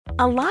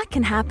A lot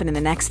can happen in the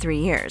next 3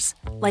 years.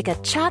 Like a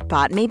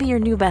chatbot may be your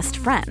new best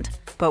friend.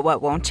 But what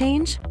won't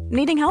change?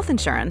 Needing health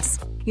insurance.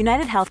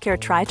 United Healthcare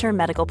Tri-Term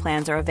Medical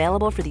Plans are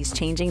available for these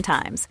changing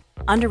times.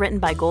 Underwritten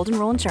by Golden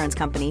Rule Insurance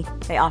Company,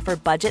 they offer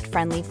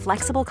budget-friendly,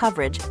 flexible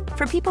coverage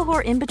for people who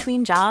are in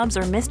between jobs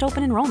or missed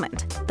open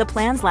enrollment. The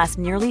plans last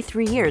nearly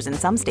 3 years in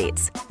some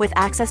states, with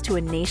access to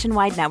a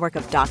nationwide network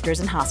of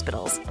doctors and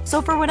hospitals.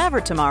 So for whatever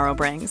tomorrow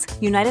brings,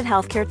 United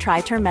Healthcare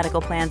Tri-Term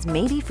Medical Plans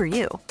may be for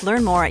you.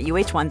 Learn more at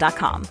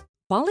uh1.com.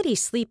 Quality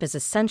sleep is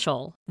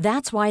essential.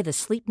 That's why the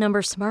Sleep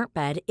Number Smart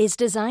Bed is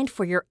designed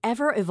for your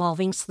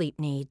ever-evolving sleep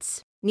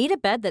needs. Need a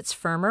bed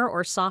that's firmer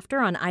or softer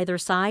on either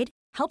side?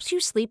 Helps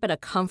you sleep at a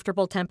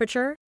comfortable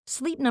temperature?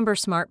 Sleep Number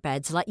Smart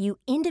Beds let you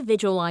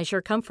individualize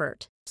your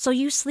comfort, so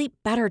you sleep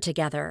better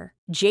together.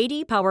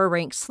 JD Power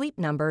ranks Sleep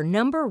Number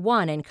number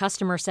 1 in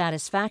customer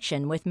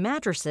satisfaction with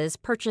mattresses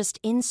purchased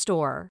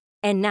in-store.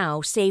 And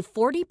now save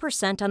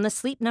 40% on the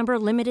Sleep Number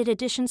Limited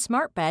Edition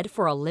Smart Bed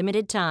for a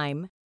limited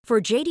time. For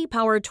JD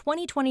Power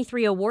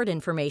 2023 award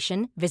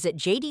information, visit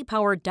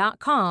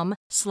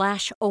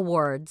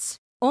jdpower.com/awards.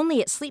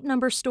 Only at Sleep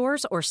Number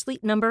stores or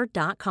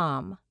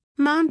sleepnumber.com.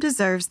 Mom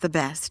deserves the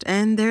best,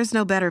 and there's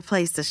no better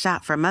place to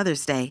shop for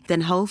Mother's Day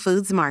than Whole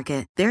Foods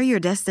Market. They're your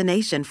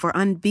destination for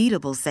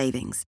unbeatable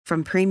savings,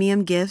 from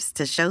premium gifts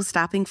to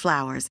show-stopping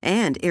flowers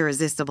and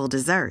irresistible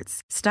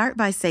desserts. Start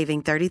by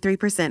saving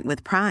 33%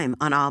 with Prime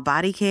on all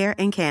body care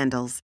and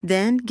candles.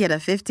 Then get a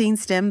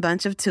 15-stem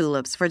bunch of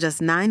tulips for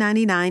just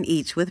 $9.99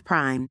 each with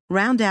Prime.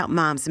 Round out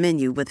Mom's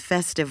menu with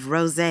festive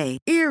rosé,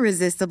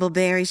 irresistible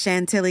berry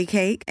chantilly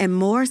cake, and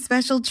more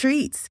special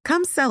treats.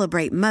 Come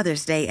celebrate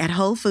Mother's Day at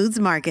Whole Foods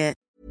Market.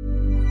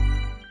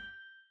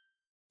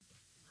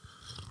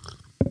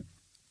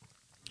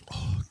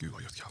 Gud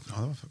vad gött kaffe.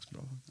 Ja, det var faktiskt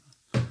bra.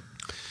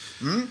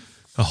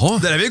 Jaha.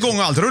 Där är vi igång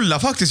och allt rullar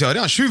faktiskt. Jag har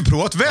redan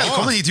tjuvprovat.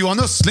 Välkommen hit Johan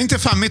Östling till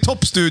 5 i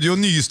toppstudio,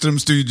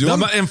 Nyström-studion. Ja,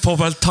 men en får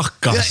väl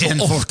tacka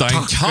så ofta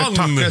en kan.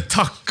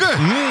 Tacka.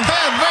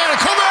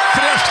 Välkommen!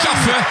 Fräscht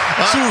kaffe,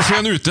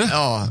 solsken ute.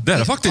 Ja. Det är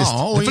det faktiskt.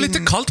 Ja, det var lite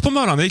kallt på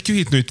morgonen. Jag gick ju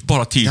hit nu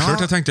bara t-shirt. Ja.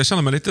 Jag tänkte jag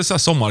kände mig lite så här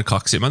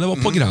sommarkaxig, men det var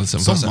på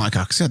gränsen.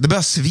 Sommarkaxig. Det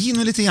börjar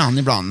svina lite grann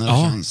ibland när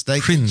det känns. Det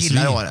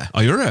gillar jag det.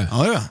 Ja, gör det?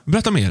 Ja.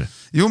 Berätta mer.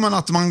 Jo, men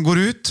att man går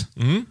ut.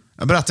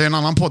 Jag berättade i en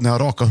annan podd när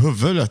jag rakade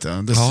huvudet.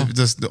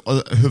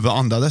 Huvudet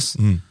andades.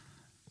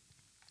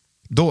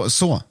 Då,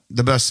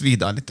 det börjar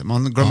svida lite.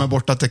 Man glömmer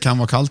bort att det kan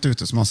vara kallt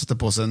ute, så man sätter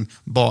på sig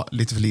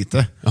lite för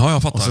lite. Ja,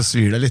 jag fattar. Och så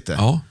svider det lite.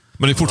 Ja.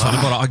 Men det är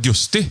fortfarande bara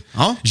augusti.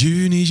 Ja.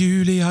 Juni,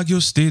 juli,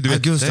 augusti. Du vet,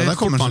 augusti, det är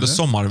fortfarande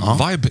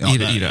sommar-vibe i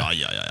det.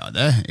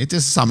 Ja. It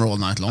is summer all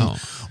night long.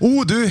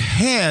 Ja. Du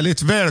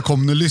härligt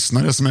välkomna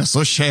lyssnare som är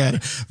så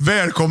kär.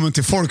 Välkommen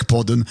till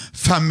Folkpodden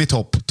 5 i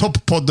topp.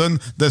 Topppodden,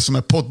 det som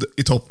är podd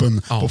i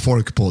toppen på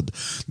Folkpodd.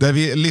 Där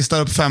vi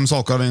listar upp 5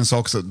 saker av en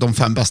sak, de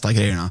 5 bästa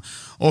grejerna.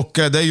 Och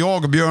det är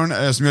jag,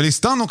 Björn, som gör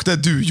listan, och det är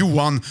du,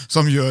 Johan,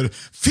 som gör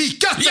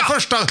fikat. Det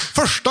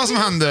första som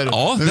händer.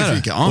 Ja, det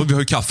är det. Och vi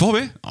har ju kaffe, har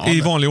vi,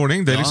 i vanlig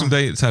ordning. Det är liksom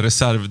det är så här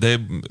reserv. Det är,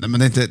 nej, men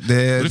det är inte,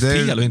 det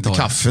är inte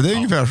kaffe, det är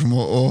ungefär som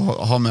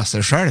att ha med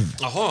sig själv.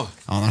 Jaha.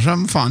 Annars är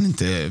man fan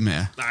inte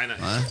med. Nej.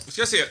 Nu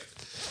ska jag se.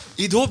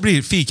 Idag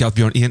blir fikat,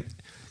 Björn,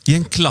 i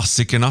en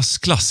klassikernas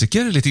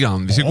klassiker lite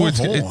grann. Vi ska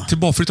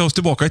gå flytta oss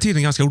tillbaka i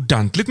tiden ganska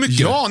ordentligt mycket.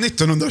 Ja,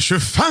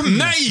 1925!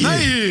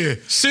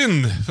 Nej!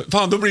 Synd!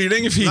 Fan, då blir det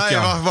ingen fika.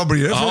 Nej, vad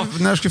blir det?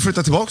 När ska vi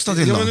flytta tillbaka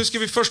till då? Ja, men nu ska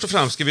vi först och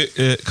främst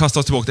kasta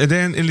oss tillbaka. Det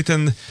är en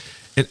liten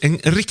en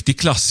riktig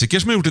klassiker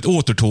som har gjort ett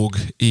återtåg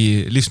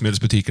i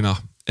livsmedelsbutikerna.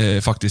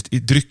 Faktiskt i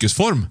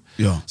dryckesform.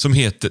 Ja. Som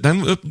heter,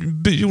 den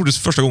gjordes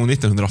första gången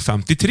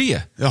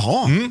 1953.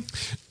 Jaha.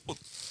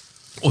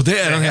 Och det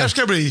är den här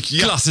ska bli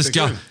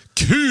klassiska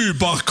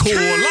Cuba-Cola.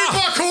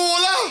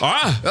 Cuba-Cola! Ja.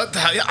 Det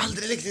här har jag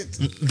aldrig riktigt.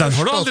 Den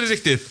har du aldrig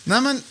riktigt.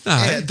 Nej, men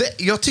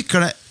jag tycker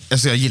det.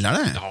 Alltså jag gillar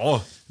det.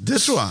 Ja. Det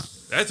tror jag.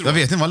 Jag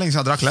vet inte vad länge sedan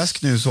jag drack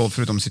läsk nu, så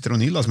förutom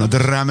citronilla som jag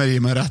drämmer i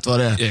mig rätt vad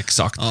det är.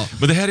 Exakt. Ja.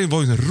 Men det här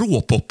var ju en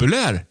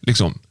råpopulär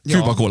liksom,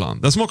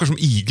 Cuba-Colan. Den smakar som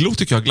Iglo,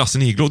 tycker jag.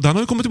 Glassen Iglo. Den har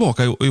ju kommit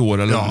tillbaka i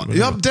år.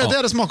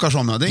 Eller, det smakar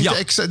som. Det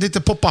är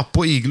inte pop-up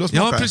på Iglo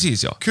smakar. Ja,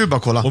 precis. Ja.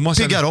 Cuba-Cola.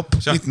 Piggar upp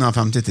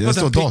 1953. Det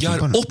står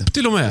piggar upp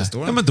till och med.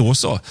 Ja, men då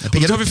så. Och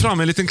då tar vi fram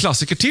en liten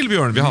klassiker till,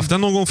 Björn. Vi har haft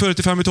den någon gång förut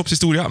i 5 i topps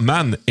historia.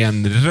 Men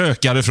en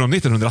rökare från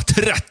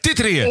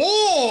 1933.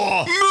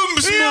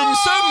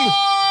 Mums-mumsen!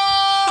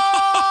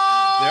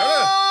 Det gör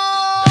det.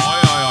 Ja.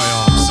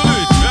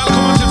 Absolut.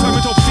 Välkommen till 5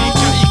 i topp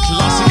fika i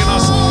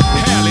klassikernas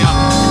härliga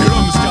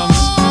glömskans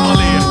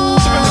allé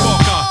som är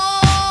tillbaka.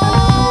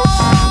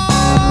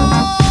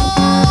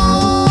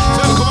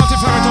 Välkommen till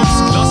 5 i topps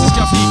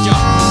klassiska fika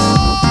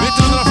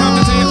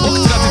 1953 och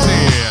 33.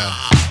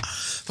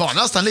 Fan,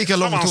 nästan lika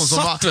lång ton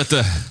som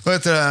vad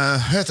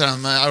heter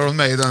den med Iron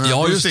Maiden?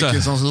 Ja, just det.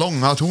 Dickinsons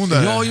långa ton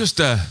där. Ja, just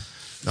det.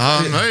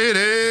 I'm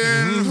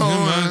waiting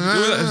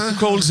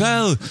cold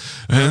hell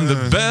and the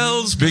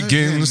bells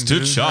begins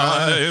to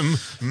chime,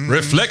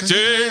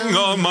 reflecting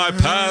on my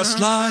past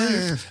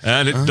life,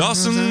 and it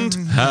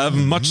doesn't have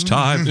much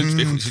time.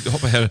 Vi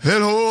hoppar här.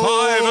 5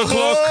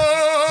 o'clock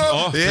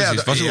Ja,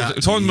 precis.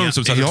 Varsågod. Ta en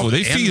mumsums eller 2. Det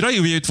är 4 i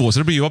och vi är 2, så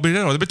det blir, vad blir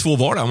det då? Det blir 2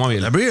 var där om man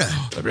vill. Det blir det.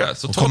 Det blir det.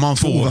 Så och ta kommer man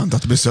få 2.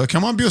 oväntat besök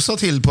kan man bjussa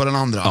till på den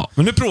andra. Ja,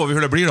 men nu provar vi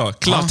hur det blir då.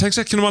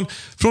 Tänk kunde man,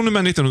 från och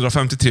med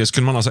 1953 så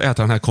kunde man alltså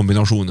äta den här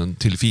kombinationen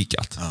till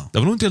fikat. Ja. Det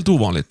var nog inte helt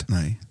ovanligt.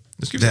 Nej.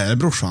 Det är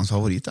brorsans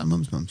favorit,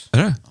 mums.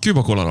 Är det?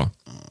 Cuba-cola då?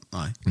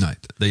 Nej,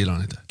 det gillar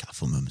han inte.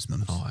 Kaffe och mums.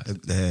 Ja,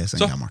 det är sen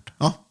gammalt.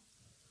 Ja.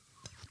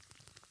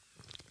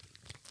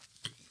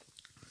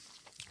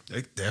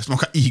 Det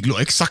smakar iglo,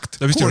 exakt.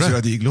 Ja, visst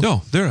gör det. Iglo.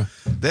 Ja, det är det.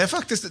 Det är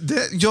faktiskt,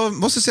 jag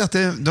måste säga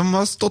att de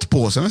har stått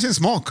på sig med sin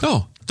smak.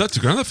 Ja, det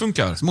tycker jag det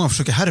funkar. Så många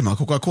försöker härma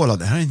Coca-Cola.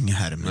 Det här är ingen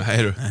härm.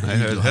 Nej,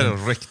 det här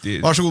är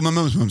riktigt. Varsågod med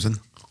mumsen.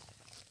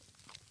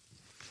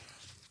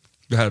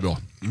 Det här är bra.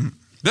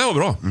 Det här var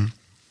bra.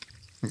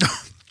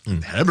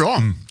 Det här är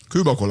bra.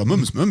 Cuba-cola,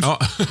 mums. Ja.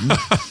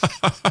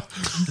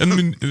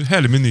 En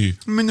härlig meny.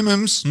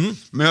 Minimums.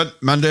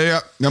 Men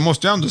det, jag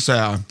måste ju ändå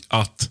säga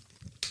att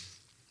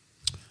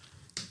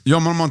ja,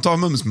 men om man tar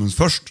mums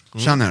först,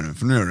 känner jag nu,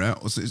 för nu gör det.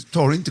 Och så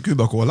tar du inte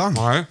Cuba-cola.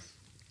 Nej.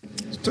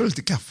 Så tar du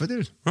lite kaffe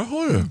till.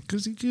 Jaha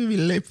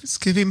du.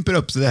 Skvimper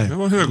upp så där. Det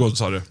var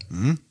högoddsare.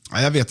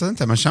 Ja, jag vet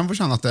inte, men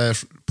känner att det är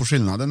på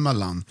skillnaden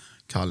mellan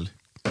kall.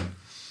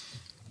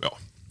 Ja.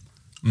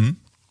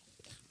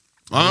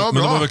 Ja,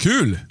 men det var väl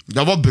kul?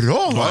 Det var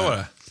bra. Ja, var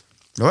det.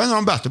 Det var en av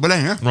de bättre på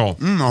länge. Ja.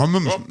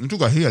 Nu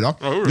tog jag hela.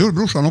 Det gjorde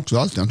brorsan också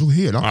alltid. Han tog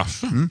hela.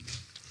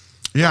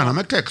 Gärna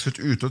med kexet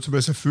utåt så blir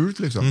det så fult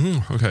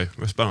liksom. Okej,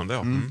 spännande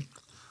ja.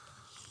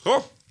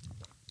 Så.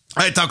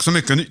 Nej, tack så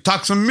mycket.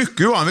 Tack så mycket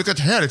Johan, vilket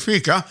härligt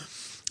fika.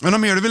 Men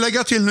något mer du vill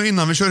lägga till nu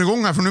innan vi kör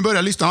igång här, för nu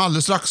börjar listan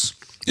alldeles strax.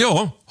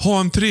 Ja, ha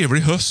en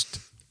trevlig höst.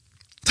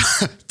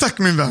 Tack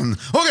min vän.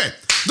 Okej,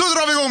 då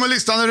drar vi igång med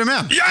listan. Är du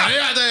med? Ja!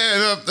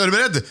 Är du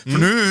beredd?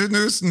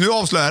 För nu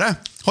avslöjar det.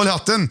 Håll i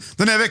hatten.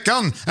 Den här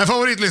veckan, en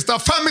favoritlista.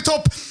 5 i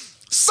topp.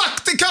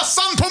 Sagt i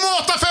kassan på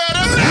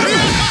mataffären.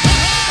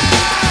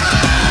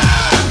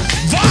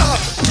 Va?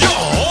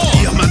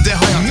 Ja, men det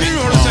har jag nu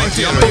tänkt. har du tänkt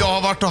ja, men jag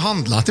har varit och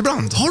handlat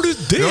ibland. Har du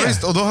det? Ja,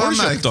 visst, och då har du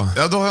jag märkt då?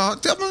 Ja, då har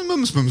jag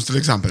mums till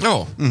exempel.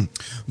 Ja.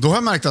 Då har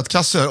jag märkt att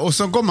kassör, och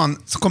så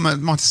kommer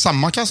man till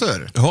samma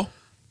kassör. Ja.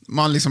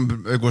 Man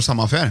liksom går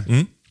samma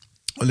affär.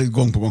 Och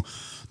gång på gång.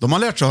 De har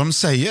lärt sig vad de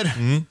säger.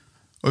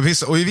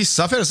 Och i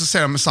vissa affärer så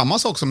säger de samma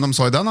sak som de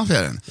sa i den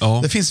affären. Ja.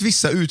 Det finns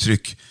vissa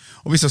uttryck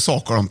och vissa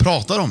saker de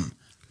pratar om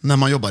när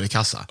man jobbar i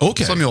kassa.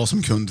 Okay. Som jag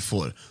som kund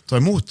får ta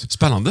emot.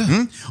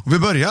 Spännande. Och vi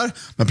börjar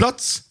med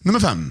plats nummer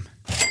 5.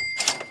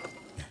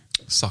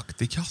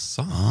 Sagt i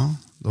kassan. Ja,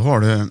 då har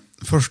du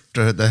först,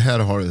 det här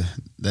har du,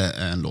 det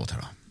är en låt här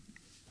då.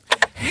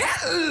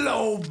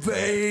 Hello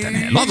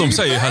baby. Ja, de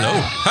säger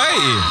hello.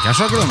 Hej!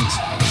 Kanske har glömt.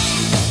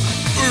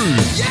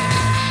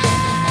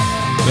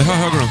 Det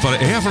har jag glömt vad det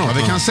är för något.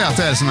 Ja, vi kan säga att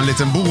det är som en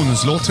liten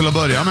bonuslåt till att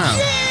börja med.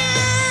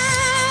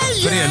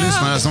 För er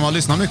lyssnare som har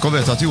lyssnat mycket och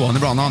vet att Johan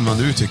ibland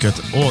använder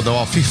uttrycket det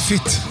var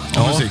fiffigt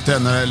musik. Det är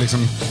när det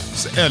liksom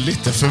är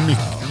lite för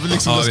mycket.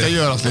 Liksom det ska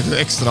göras lite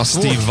extra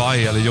svårt. Steve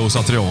Vai eller Joe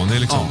Satriani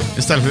liksom. Ja,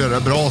 istället för att göra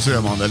det bra så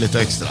gör man det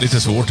lite extra.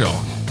 Lite svårt,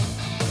 ja.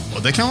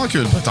 Och det kan vara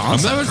kul på ett annat Men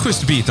sätt. det är väl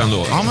schysst bit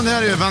ändå. Ja, men det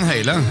här är ju Van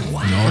Halen.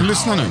 Ja.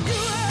 Lyssna nu.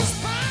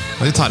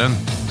 Och gitarren.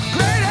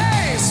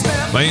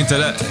 Men inte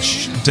det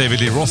David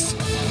Lee Roth.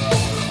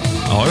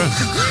 Ja,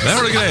 där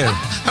har du grejer.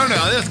 Hör ni,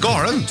 det är helt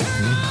galen.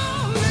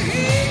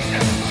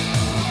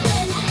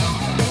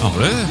 Ja,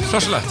 det är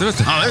flarslätt, vet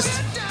du. Ja, visst.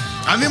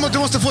 Ja, du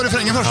måste få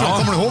refrängen först. Ja.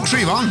 Kommer du ihåg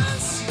skivan?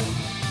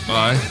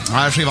 Nej.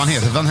 Nej, skivan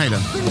heter Van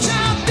Halen.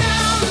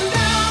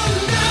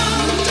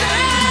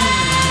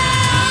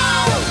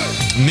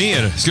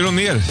 Ner. Ska du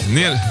ner?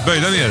 Ner. Böj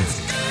dig ner.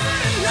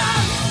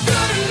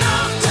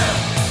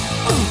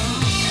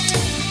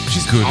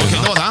 She's good. Okej,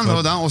 det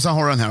var den. Och sen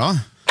har du den här då.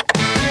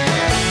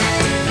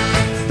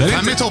 Det är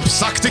Fem i inte... topp,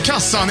 sagt i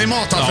kassan i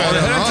mataffären. Ja,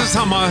 det här är inte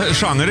samma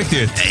genre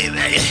riktigt.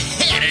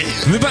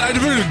 Nu börjar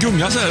du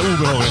gunga så här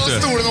obehagligt.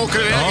 Ja, stolen åker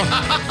iväg.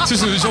 Ja. Ser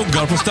ut som du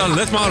joggar på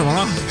stället med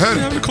armarna. Hör.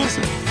 Det är väl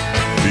konstigt.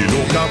 Vi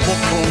åker bort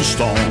från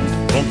stan,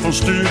 kom från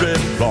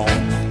Stureplan,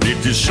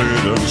 ner till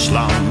Söderns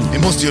land. Vi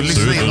måste ju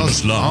lyssna in oss.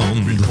 Söderns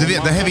land. Du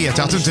vet, det här vet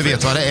jag att du inte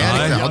vet vad det är.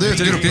 Nej, Ja, det är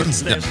inte gruppen.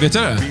 riktigt. Ja, vet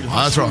jag det?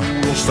 Ja, jag tror.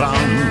 Och strand.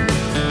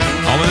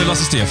 Ja, men det är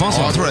Lasse Stefans.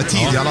 Ja, jag tror det är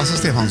tidiga Lasse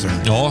Stefansson.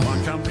 Ja.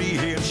 Kan bli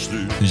helt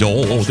slut.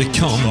 Ja, det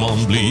kan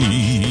man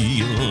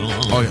bli.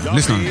 Oj,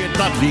 lyssna nu. Vet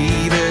att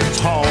livet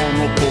har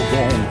något på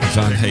gång.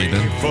 Van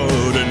Halen.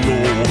 För det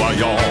lovar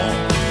jag.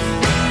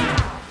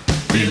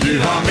 Vill du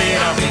ha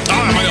mera?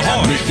 Ja, men jag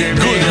har. Good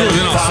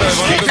enough.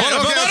 Var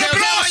det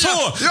bra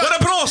så? Var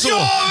det bra så?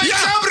 Ja,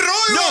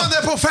 bra Johan! Det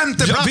är på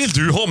femte Ja, plats. vill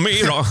du ha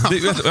mera?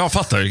 Jag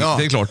fattar. Ja.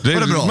 Det är klart. Det är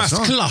Var det bra den mest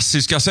så?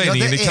 klassiska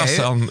sägningen Ja, i det är-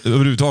 kassan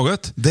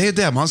överhuvudtaget. Det är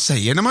det man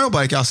säger när man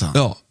jobbar i kassan.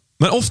 Ja.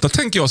 Men ofta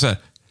tänker jag så här.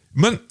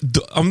 Men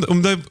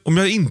om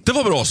jag inte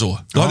var bra så,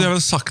 då hade jag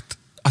väl sagt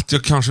att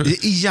jag kanske...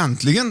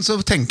 Egentligen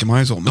så tänker man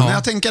ju så. Men när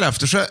jag tänker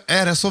efter så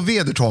är det så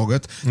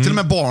vedertaget. Till och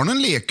med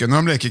barnen leker när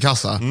de leker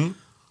kassa.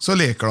 Så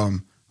leker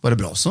de. Var det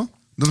bra så?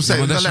 De säger,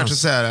 men det de lär sig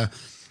känns- säga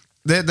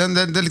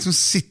det. Det liksom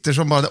sitter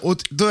som bara... Och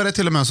då är det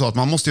till och med så att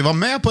man måste ju vara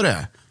med på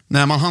det.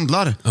 när man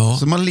handlar. Ja.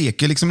 Så man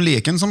leker liksom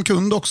leken som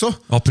kund också.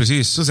 Ja,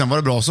 precis. Så sen var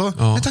det bra så.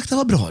 Ja. Nej tack, det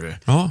var bra du.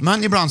 Ja.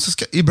 Men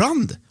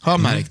ibland har jag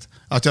märkt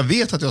att jag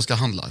vet att jag ska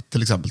handla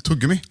till exempel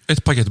tuggummi.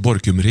 Ett paket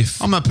Borkum-riff.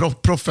 Ja, men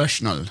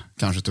professional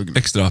kanske tuggummi.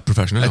 Extra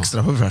professional.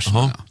 Extra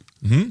professional,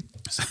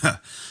 ja.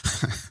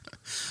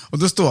 Och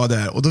då står jag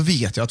där och då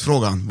vet jag att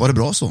frågan, var det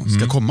bra så?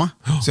 Ska komma?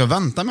 Så jag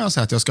väntar med att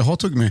säga att jag ska ha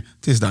tuggummi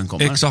tills den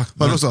kommer. Exakt.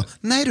 Var det så?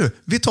 Nej du,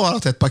 vi tar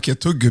alltid ett paket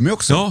tuggummi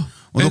också. Ja.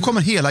 Och då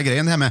kommer hela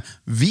grejen, det här med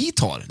vi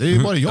tar. Det är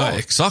ju bara jag. Ja,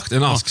 exakt,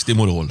 en ask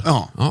Stimorol.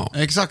 Ja,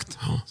 exakt.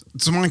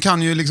 Så man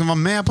kan ju liksom vara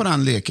med på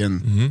den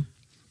leken.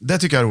 Det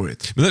tycker jag är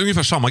roligt. Men det är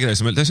ungefär samma grej,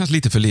 det känns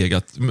lite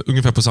förlegat.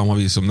 Ungefär på samma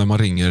vis som när man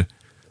ringer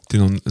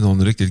till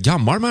någon riktigt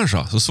gammal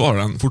människa, så svarar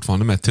den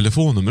fortfarande med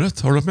telefonnumret.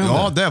 Har du varit med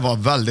om det? Ja, det var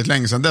väldigt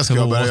länge sedan. Det ska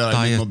jag börja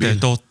göra i min mobil.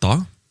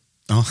 8118.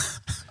 Ja.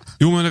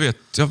 Jo, men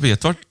jag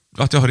vet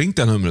att jag har ringt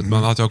det numret,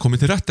 men att jag har kommit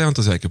till rätt är jag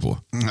inte säker på.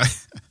 Nej.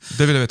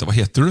 Det vill jag veta. Vad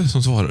heter du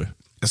som svarar?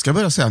 Jag ska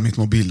börja säga mitt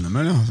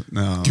mobilnummer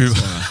när jag Gud.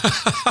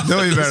 det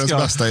var ju världens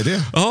bästa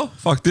idé. Ja,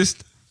 faktiskt.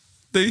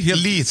 Det är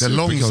helt lite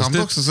långsamt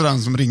superkonstigt. också, så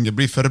den som ringer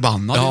blir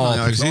förbannad innan Ja,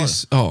 jag är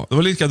precis. Ja, det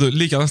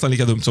var nästan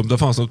lika dumt som det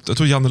fanns. Jag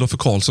tror Janne Loffe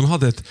Karlsson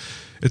hade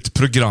ett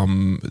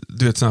program,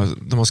 du vet, sån här,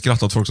 de har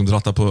skrattat åt folk som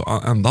drattar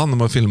på ändan.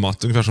 De har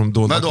filmat ungefär som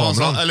dolda Men då han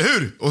kameran. sa, eller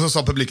hur? Och så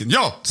sa publiken,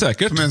 ja!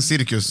 Säkert. Som en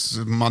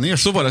cirkusmanege.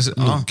 Så var det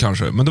nog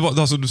kanske. Men det var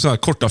alltså så här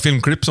korta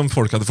filmklipp som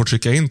folk hade fått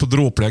skicka in på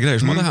dråpliga grejer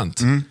som hade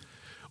hänt.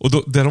 Och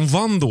då, där de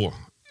vann då,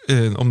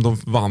 om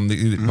de vann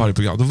i varje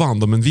program, då vann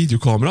de en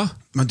videokamera.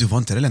 Men du var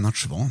inte det Lennart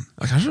Swan?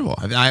 Ja, kanske det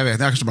var. Nej, jag vet,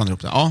 jag kanske blandar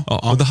ihop det. Ja.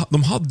 Men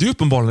de hade ju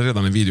uppenbarligen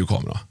redan en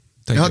videokamera.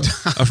 Tänker jag.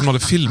 Eftersom de hade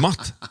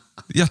filmat.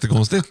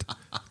 Jättekonstigt.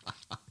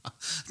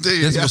 Det är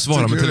ju Det är som att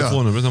svara med jättekul,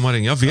 telefonnumret när man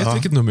ringer. Jag vet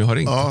vilket nummer jag har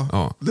ringt.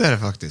 Ja, det är det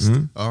faktiskt.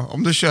 Ja,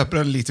 om du köper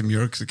en liten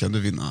mjölk så kan du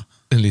vinna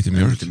En liten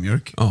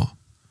mjölk. Ja.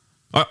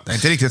 Det är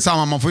inte riktigt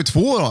samma, man får ju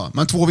 2 då.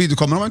 Men 2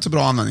 videokameror var inte så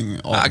bra användning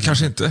av. Nej,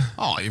 kanske inte.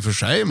 Ja, i och för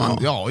sig.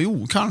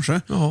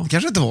 Kanske. Ja. Det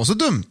kanske inte var så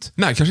dumt.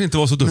 Nej, kanske inte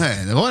var så dumt.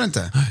 Nej, det var det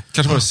inte.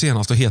 Kanske var det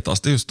senaste och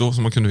hetaste just då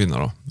som man kunde vinna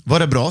då. Var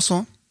det bra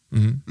så?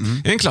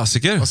 En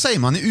klassiker. Vad säger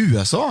man i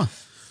USA?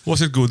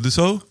 Was it good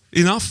so?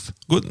 Enough?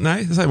 Good?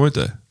 Nej, det säger man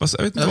inte. Jag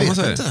vet inte vad man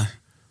säger. Inte.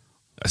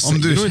 Jag Om säger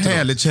du nog inte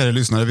härligt kära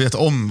lyssnare vet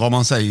om vad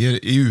man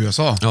säger i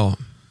USA. Ja.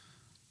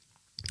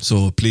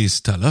 Så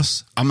please tell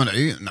us. Ja, men det är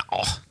ju...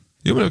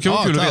 Jo, men det kan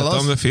vara kul att tell veta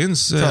us. om det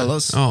finns... Tell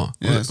us. Ja,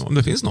 Yes. om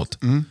det finns något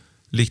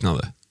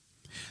liknande.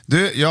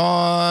 Du,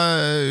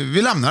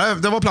 vi lämnar det.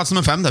 Det var plats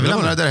nummer 5 där. Vi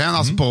lämnar det därhen.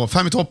 Alltså på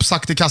 5 i topp,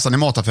 sagt i kassan i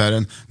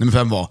mataffären. Nummer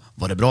 5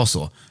 var det bra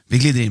så? Vi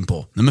glider in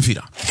på nummer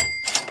 4.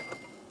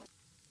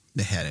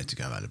 Det här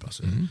tycker jag är väldigt bra.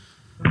 Så.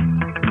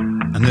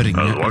 Men nu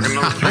ringer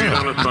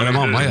Är det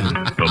mamma igen?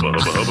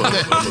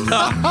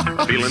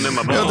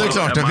 Ja, det är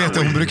klart. Jag vet det.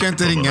 Hon brukar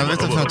inte ringa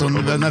för att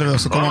hon är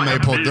nervös att komma med i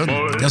podden.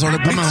 Jag sa det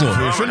Men hon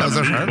får ju skylla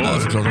sig själv. Ja,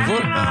 förklart hon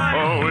får.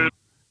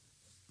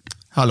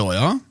 Hallå,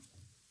 ja?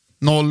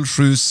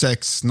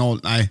 0760...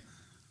 Nej.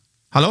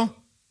 Hallå?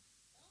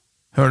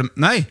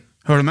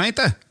 Hör du mig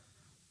inte?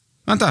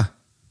 Vänta.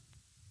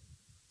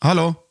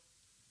 Hallå?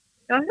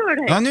 Jag hör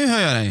dig. Ja, nu hör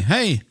jag dig.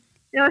 Hej.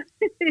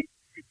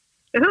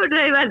 Jag hörde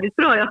dig väldigt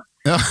bra, ja.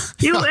 Ja.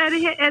 Jo,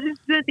 är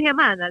du inte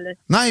hemma än, eller?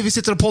 Nej, vi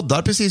sitter och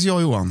poddar precis, jag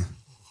och Johan.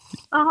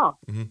 Jaha.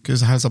 Ska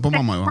vi hälsa på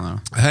mamma Johan här?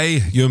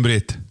 Hej,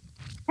 Gun-Britt.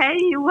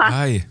 Hej, Johan.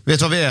 Hej. Vet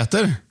du vad vi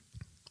äter?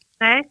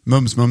 Nej,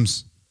 Mums.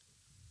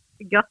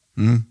 gott.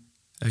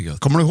 Det är gött.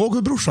 Kommer du ihåg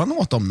hur brorsan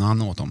åt dem när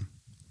han åt dem?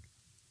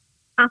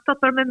 Han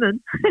stoppar dem i mun.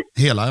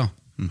 Hela, ja.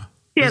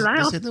 Hela, Jag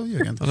ja. sitter och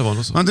ljuger inte. Ja, det var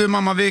nog så. Men du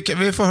mamma, vi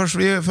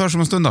hörs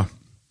om en stund då.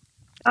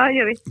 Ja, det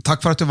gör vi.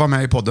 Tack för att du var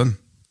med i podden.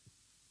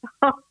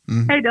 Ja.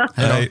 Hej då.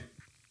 Hej.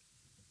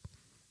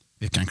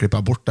 Vi kan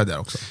klippa bort det där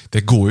också.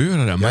 Det går ju att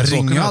göra det. men Jag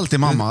saken ringer är att- alltid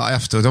mamma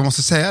efter. Jag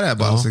måste säga det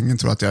bara, så ingen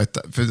tror att jag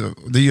är... För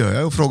det gör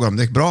jag och frågar om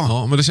det gick bra.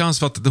 Ja, men det känns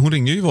för att hon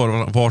ringer ju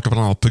vart och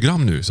varannat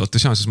program nu, så att det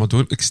känns som att du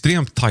har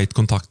extremt tajt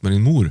kontakt med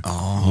din mor.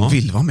 Ja, hon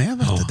vill vara med,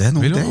 vet du. Det är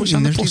nog vill det. hon känner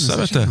innerst på inne sig, så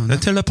vet känner du. hon Det är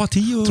det. telepati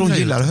och Tror hon grejer.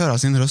 gillar att höra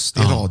sin röst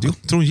i radio.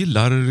 Tror hon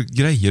gillar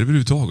grejer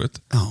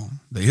överhuvudtaget. Ja,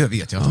 det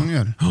vet jag att hon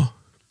gör.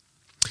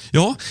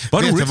 Ja,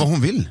 vad Vet roligt. jag vad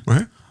hon vill?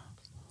 Nej.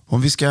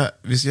 Hon vill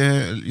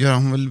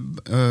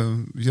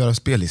göra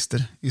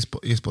spellistor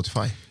i Spotify.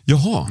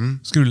 Jaha,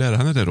 ska du lära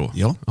henne det då?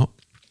 Ja.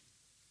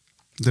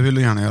 Det vill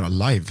hon gärna göra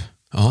live.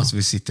 Ja. Alltså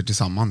vi sitter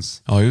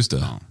tillsammans. Ja, just det.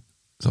 Ja.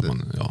 Så att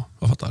man,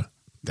 jag fattar.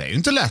 Det är ju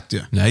inte lätt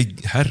ju. Nej,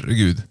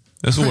 herregud.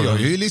 Jag såg Jag gör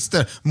det. ju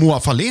listor. Moa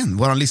Fahlén,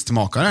 våran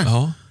listmakare.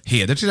 Ja.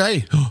 Heder till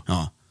dig.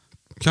 Ja.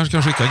 Kanske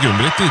kan skicka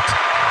Gun-Britt dit.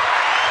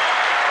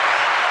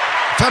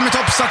 5 i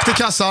topp, sagt i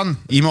kassan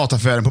i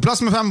mataffären. På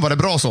plats nummer 5 var det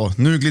bra så.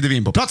 Nu glider vi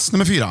in på plats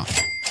nummer 4.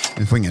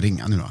 Vi får ingen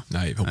ringa nu då.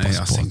 Nej, vi hoppas jag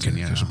på att sänker det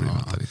ner. kanske blir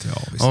vänta lite.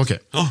 Ja, visst. Okej.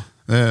 Ja.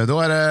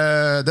 Då är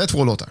det är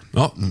 2 låtar.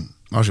 Ja.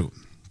 Varsågod.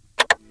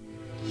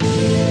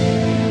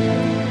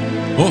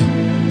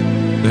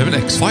 Det är väl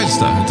X-Files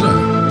där, inte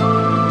det?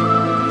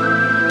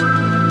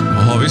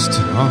 Ja,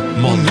 visst. Ja.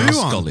 Och nu,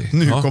 Scully.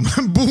 nu Ja. kommer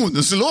en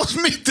bonuslåt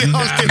mitt i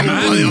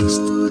alltihopa.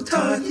 Just.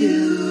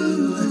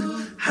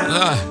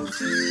 Nej.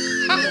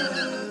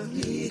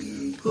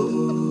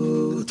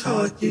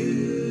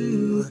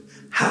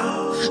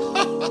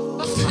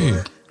 Fy.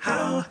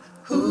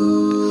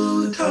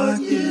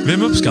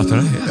 Vem uppskattar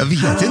det? Jag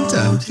vet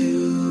inte.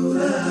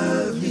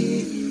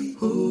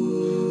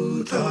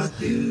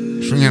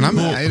 Sjung gärna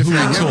med. Är det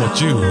Who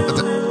taught you?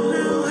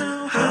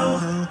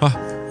 Va?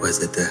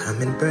 Was it the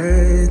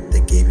hummingbird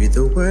that gave you the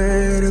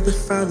word, or the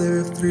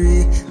father of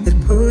three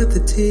that poured the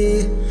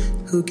tea,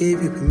 who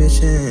gave you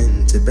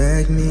permission to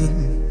bag me?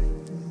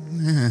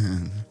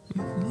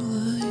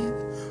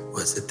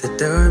 Was it the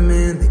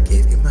doorman that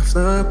gave you my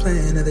floor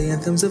plan, or the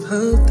anthems of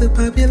hope that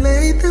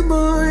populate the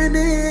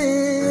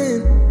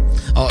morning?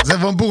 Ja, det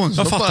var en bonus.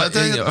 Jag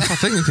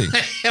fattar ingenting.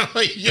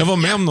 Jag var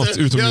med om något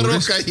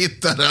utomjordiskt. Jag råkade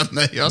hitta den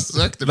när jag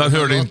sökte. Den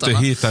hörde inte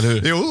hit, eller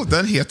hur? Jo,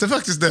 den heter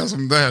faktiskt det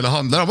som det här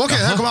handlar om. Okej,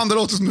 här kommer andra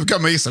låten som du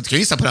kan gissa. Du kan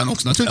gissa på den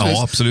också naturligtvis.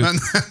 Ja, absolut.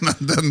 Men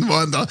den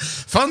var ändå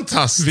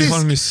fantastisk. Vi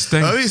har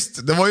misstänkt. Ja,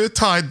 visst. Det var ju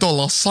Ty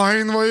Dolla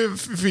 $ign var ju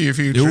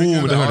featuring. Jo,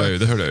 men det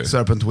hörde jag ju.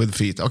 Serpent with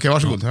feet. Okej,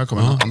 varsågod. Här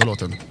kommer den andra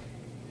låten.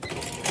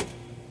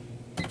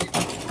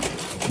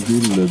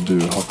 Ville du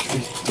ha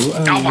kvitto?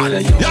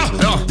 Jaha,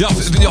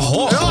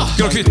 ska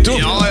du ha kvitto?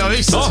 Ja,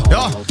 visst.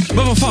 Ja.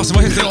 Men vad fan,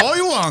 vad heter Bra,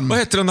 Johan. Vad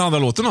heter den andra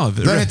låten av?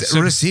 Den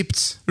heter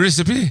Receipts.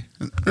 Recipe?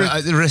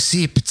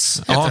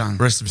 Receipts heter den.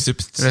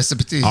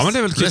 Recipe. Ja, men det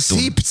är väl kvitto.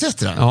 Receipts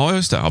heter den. Ja,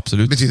 just det.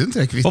 Absolut. Betyder inte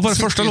det kvitto? Vad var det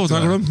första låten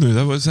jag glömt nu?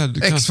 Det var så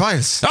här,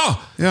 X-Files. Ja.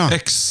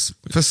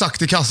 För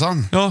sagt i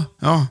kassan.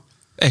 Ja.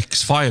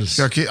 X-Files.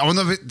 Ja,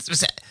 men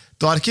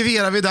då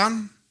arkiverar vi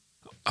den.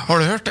 Har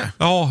du hört det?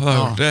 Ja, jag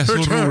har hört. Det är så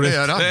roligt.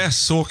 Det är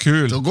så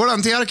kul. Då går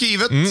den till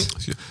arkivet.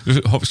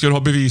 Ska du ha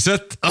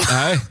beviset?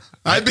 Nej.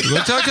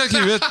 Gå till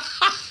arkivet.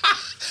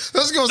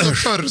 Den ska vara så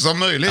förr som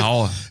möjligt.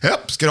 Ja.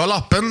 Ska du ha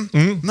lappen?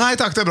 Nej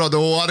tack, det är bra.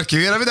 Då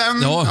arkiverar vi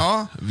den.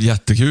 Ja.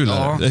 Jättekul.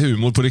 Ja. Det är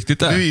humor på riktigt.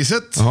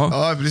 Beviset?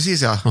 Ja,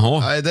 precis ja.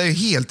 Nej, det är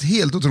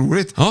helt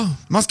otroligt. Ja.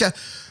 Man ska...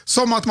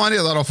 Som att man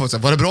redan har fått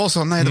säga, var det bra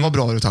så? Nej, det var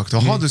bra, tack.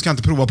 Jaha, du ska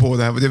inte prova på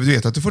det här. Du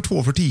vet att du får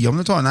 2 för 10 om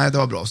du tar. Nej, det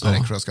var bra, så det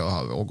räcker för att jag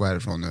ska gå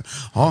härifrån nu.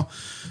 Ja,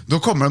 då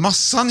kommer det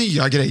massa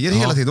nya grejer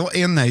hela tiden. Och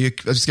en är ju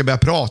att vi ska börja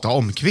prata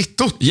om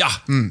kvittot. Ja.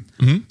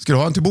 Ska du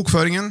ha en till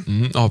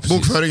bokföringen? Ja, precis.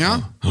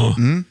 Bokföringen? Ja.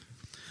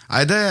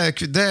 Nej,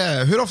 det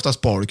är, hur ofta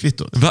sparar du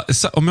kvittot?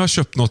 Om jag har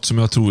köpt något som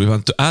jag tror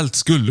eventuellt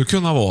skulle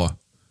kunna vara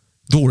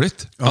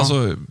dåligt. Ja.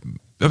 Alltså,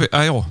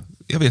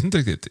 jag vet inte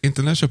riktigt.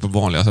 Inte när jag köper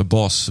vanliga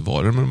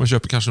basvaror, men om man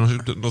köper kanske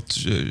något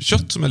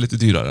kött som är lite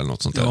dyrare eller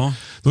något sånt där. Ja.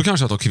 Då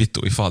kanske jag tar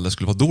kvitto ifall det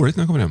skulle vara dåligt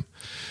när jag kommer hem.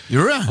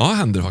 Gör det? Ja, det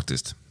händer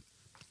faktiskt.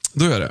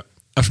 Då gör det.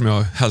 Eftersom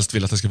jag helst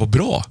vill att det ska vara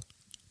bra.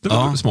 Det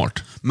var smart.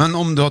 Men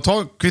om du har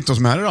tagit kvitto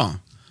som är det då?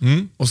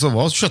 Och så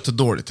var köttet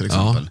dåligt till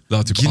exempel. det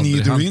har typ Gnider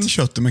aldrig du in hänt.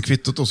 köttet med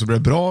kvittot och så blir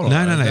det bra då?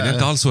 Nej, det är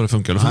inte alls så det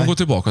funkar. Då får man gå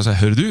tillbaka och säga,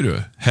 hör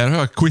du, här har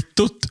jag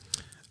kvittot.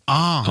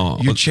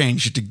 You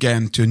change it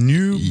again to a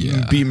new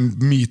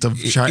meat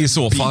of I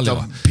så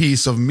fall,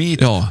 piece of meat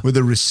with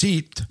a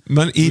receipt.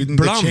 Men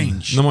ibland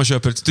när man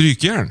köper ett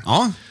strykjärn,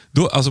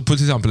 då, alltså på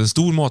till exempel en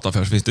stor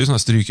mataffär så finns det ju sådana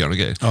strykjärn och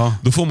grejer.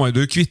 Då får man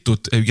ju,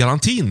 kvittot är ju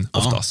garantin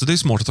oftast. Så det är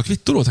smart att ta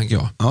kvitto då, tänker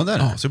jag. Ja, det är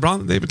det. Så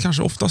ibland, det är väl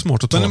kanske ofta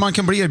smart att ta. Men man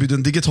kan bli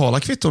erbjuden digitala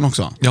kvitton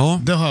också.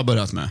 Ja. Det har jag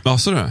börjat med. Ja,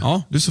 så det.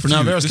 Ja. Du är så för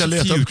när jag ska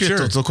leta upp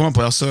kvittot så kommer jag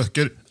på att jag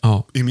söker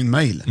i min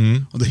mail.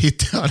 Och då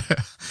hittar jag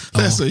det.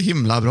 Det är så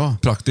himla bra.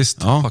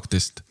 Praktiskt,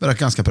 faktiskt. Det är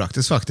ganska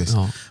praktiskt faktiskt.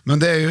 Men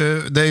det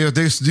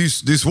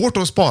är svårt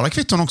att spara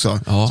kvitton också.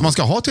 Så man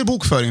ska ha till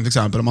bokföring till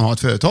exempel om man har ett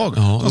företag.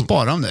 Så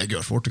sparar de det.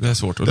 Gör svårt. Det är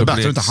svårt. Det är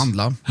bättre att inte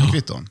handla med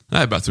kvitton.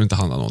 Nej, bättre att inte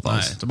handla något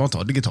alls. Nej, så man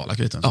tar digitala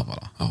kvitton.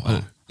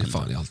 Det är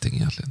fan i allting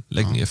egentligen.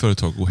 Lägg ner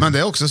företag och gå hem. Men det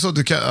är också så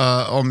du kan,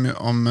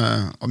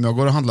 om jag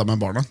går och handlar med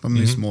barnen, de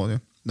är små.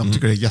 De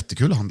tycker det är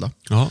jättekul att handla.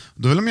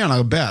 Då vill de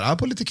gärna bära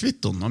på lite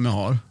kvitton om jag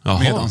har.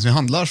 Medan vi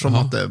handlar som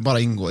att det bara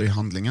ingår i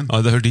handlingen.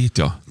 Ja, det hör dit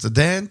Så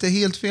det är inte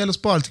helt fel att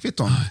spara lite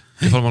kvitton.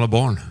 Ifall man har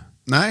barn.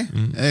 Nej,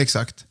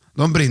 exakt.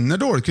 De brinner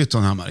dåligt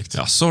kvitton har jag märkt.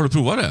 Ja, så har du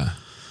provat det?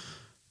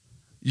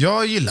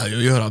 Jag gillar ju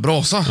att göra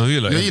brasa. Jag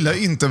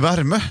gillar inte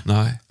värme.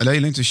 Nej. Eller jag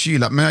gillar inte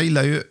kyla, men jag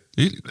gillar ju...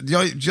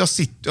 Jag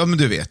sitter... Ja, men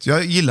du vet.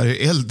 Jag gillar ju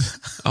eld.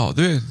 Ja,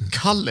 du är...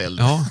 Kall eld.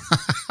 Ja.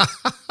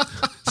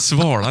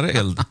 Svalare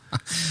eld.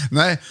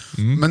 Nej,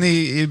 men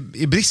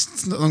i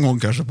brist någon gång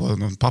kanske på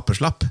någon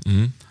papperslapp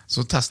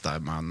så testar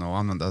man att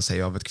använda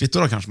sig av ett kvitto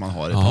då kanske man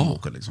har i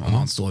plånboken. Liksom. Om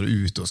man står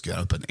ute och ska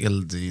göra upp en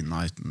eld i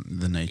night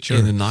in the nature.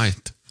 In the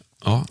night.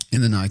 Ja.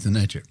 In the night in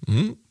nature.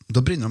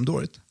 Då brinner de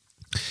dåligt.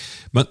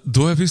 Men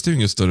då finns det ju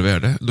inget större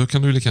värde. Då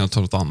kan du lika gärna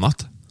ta något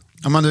annat.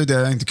 Ja, men det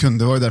jag inte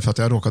kunde var ju därför att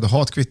jag råkade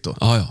ha ett kvitto.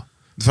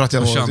 För att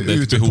jag var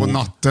ute på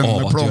natten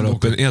med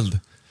plånboken. Eld.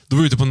 Du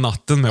var ute på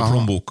natten med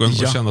plånboken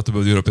och kände att du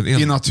behövde göra upp en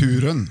eld. I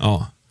naturen.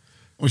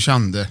 Och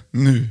kände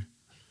nu.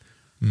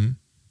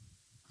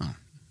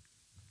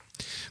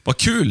 Vad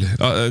kul.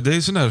 Ja, det är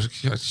ju sån där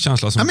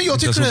känsla som jag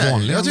tycker är så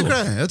vanlig.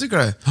 Jag tycker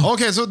det.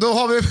 Okej, så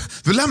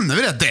då lämnar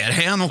vi det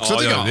därhän också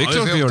tycker jag. Det är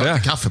klart vi gör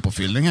det.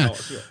 Kaffepåfyllning här.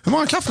 Hur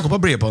många kaffekoppar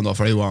blir på en dag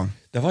för dig, Johan?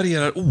 Det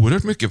varierar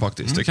oerhört mycket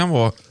faktiskt. Det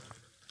kan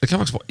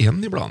faktiskt vara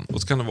 1 ibland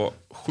och så kan det vara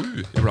 7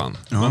 ibland.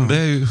 Men det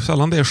är ju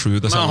sällan det är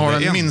 7. Man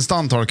har en minsta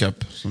antal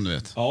kopp som du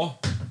vet. Ja.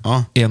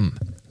 1.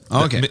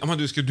 Okay. Men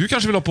du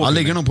kanske vill ha påfyllning? Jag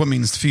ligger nog på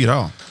minst 4,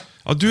 ja.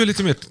 Ja, du är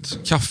lite mer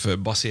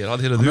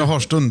kaffebaserad hela du. Jag har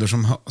stunder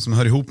som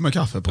hör ihop med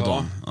kaffe på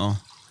dagen. Ja.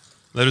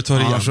 När du tar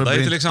igen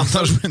dig till exempel.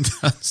 Annars blir inte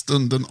den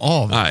stunden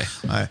av. Nej.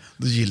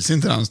 Då gills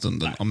inte den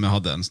stunden om jag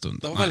hade en stund.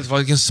 Det var väldigt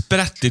vilken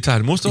sprättig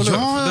termos. Ja,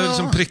 det är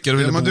liksom prickar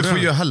över men du får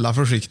bordet. ju hälla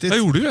försiktigt. Jag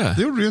gjorde ju det.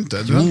 Det gjorde du ju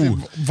inte. Du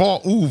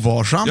var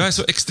ovarsam. Jag är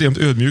så extremt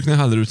ödmjuk när jag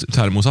häller ut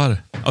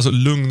termosar. Alltså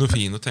lugn och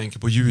fin och tänker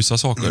på ljusa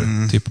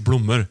saker. Typ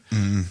blommor.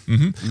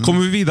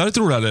 Kommer vi vidare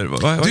tror du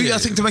eller? Du,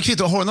 jag tänkte med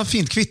kvitto. Har du något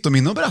fint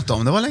kvittominne att berätta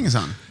om? Det var länge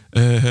sedan.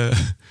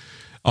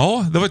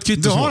 Ja, det var ett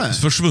kvitto som var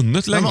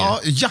försvunnet länge.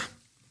 Ja.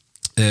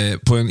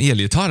 På en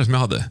elgitarr som jag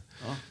hade.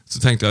 Så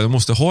tänkte jag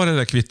måste ha det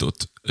där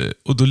kvittot.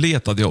 Och då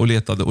letade jag och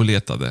letade och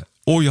letade.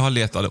 Och jag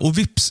letade och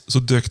vips så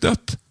dök det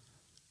upp.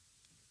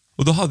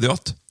 Och då hade jag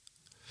det.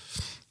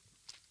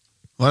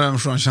 Var det en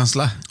skön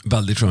känsla?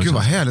 Väldigt skön Gud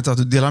vad känsla. härligt att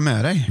du delar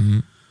med dig.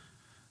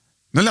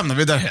 Nu lämnar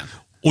vi därhen.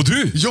 Och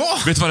du, ja!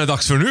 Vet du vad det är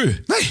dags för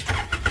nu? Nej!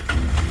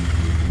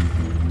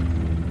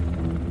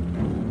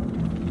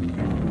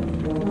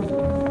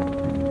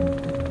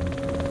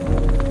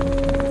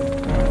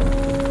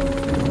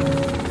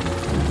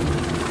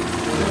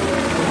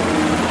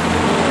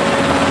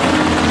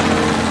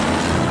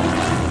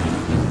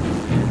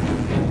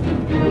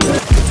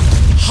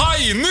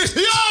 Hajnytt!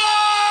 Ja!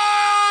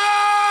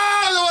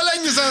 Det var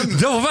länge sedan!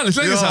 Det var väldigt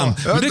länge sedan.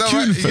 Men det är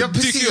kul för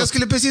jag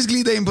skulle precis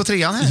glida in på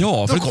 3:an här.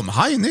 Ja, då kom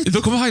Hajnytt.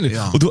 Då kommer Hajnytt.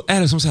 Ja. Och då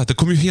är det som så att det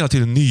kommer ju hela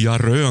tiden nya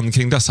rön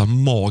kring dessa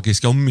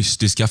magiska och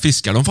mystiska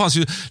fiskar. De fanns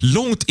ju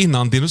långt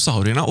innan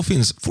dinosaurierna och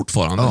finns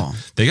fortfarande. Ja.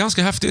 Det är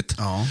ganska häftigt.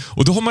 Ja.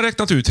 Och då har man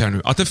räknat ut här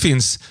nu att det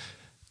finns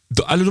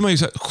eller de är ju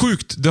så här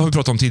sjukt, det har vi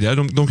pratat om tidigare.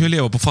 De kan ju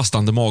leva på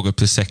fastande mage upp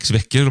till 6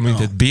 veckor. De har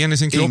inte ett ben i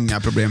sin kropp.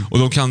 Inga problem. Och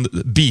de kan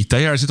bita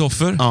ihjäl sitt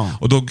offer. Ja.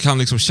 Och de kan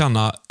liksom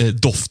känna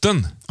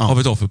doften av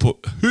ett offer på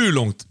hur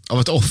långt?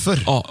 Av ett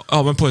offer?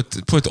 Ja, men på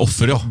ett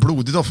offer, ja.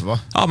 Blodigt offer, va?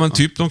 Ja, men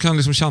typ, de kan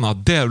liksom känna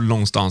att där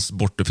någonstans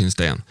borta finns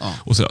det en. Ja.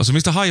 Och så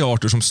finns det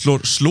hajarter som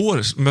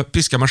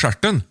piskar med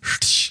stjärten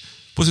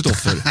på sitt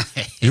offer.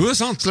 Jo, det är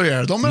sant. Slår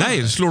ihjäl dem, eller?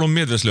 Nej, slår de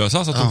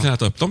medvetslösa så att de kan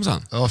äta upp dem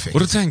sen. Ja, fint. Och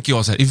då tänker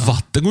jag så här, i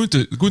vatten går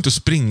inte att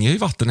springa i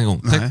vatten en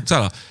gång. Tänk så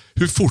här,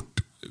 hur fort,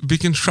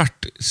 vilken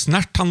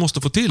snärt han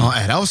måste få till. Ja,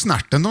 är det av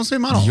snärten de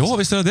svimmar av? Ja,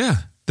 visst är det.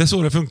 Det är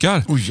så det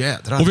funkar.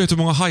 Jädrar. Och vet du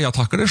hur många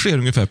hajattacker det sker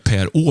ungefär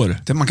per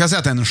år? Man kan säga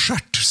att det är en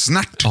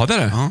stjärtsnärt. Ja, det är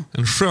det. Ja.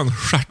 En skön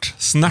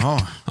stjärtsnärt.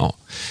 Ja. Ja.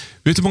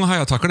 Vet du hur många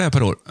hajattacker det är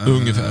per år?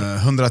 Ungefär.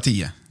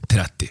 110.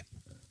 30.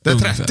 Det är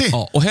Ungefär. 30?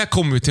 Ja, och här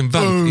kommer vi till en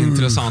väldigt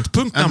intressant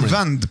punkt. En nämligen.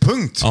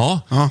 vändpunkt?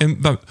 Ja.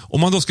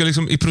 Om man då ska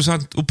liksom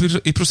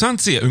i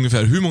procent se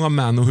ungefär hur många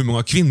män och hur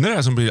många kvinnor det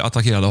är som blir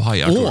attackerade av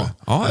hajar. Tror jag.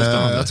 Ja, det är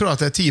spännande. Jag tror att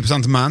det är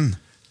 10% män.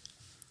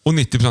 Och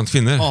 90%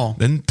 kvinnor. Ja.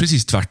 Det är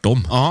precis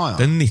tvärtom. Ja.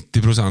 Det är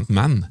 90%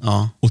 män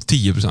Ja. och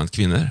 10%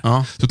 kvinnor.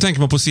 Ja. Så tänker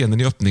man på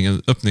scenen i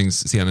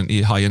öppningsscenen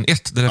i Hajen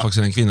 1, där det faktiskt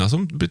är en kvinna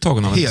som blir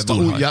tagen av en Helt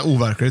stor haj.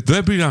 overkligt.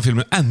 Då blir den här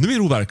filmen ännu mer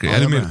overklig, Ja,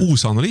 eller det mer blir.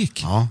 osannolik.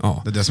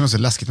 Ja. Det är det som är så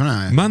läskigt med den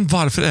här. Men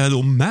varför är det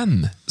då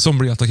män som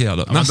blir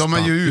attackerade? Ja, men de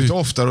är ju ute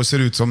oftare och ser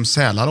ut som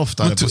sälar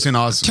oftare på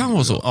sina... Kan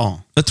vara så.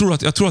 Ja. Jag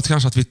tror att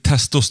kanske att vi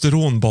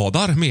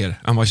testosteronbadar mer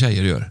än vad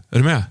tjejer gör. Är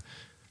du med?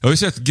 Jag har ju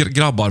sett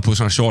grabbar på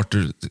såna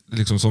charter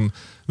liksom som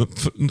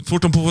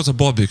fort de på sig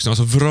badbyxorna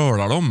så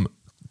vrölar de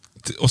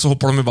och så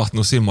hoppar de i vattnet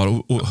och simmar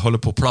och håller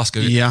på och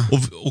plaskar Ja.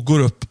 och går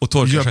upp och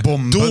torkar Gör sig.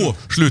 bomber. Då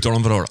slutar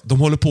de vröla. De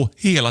håller på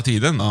hela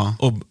tiden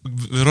och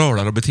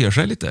rölar och beter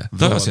sig lite.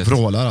 Det har jag sett.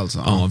 Vrålar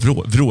alltså. Ja,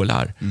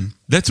 vrålar.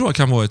 Det tror jag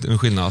kan vara en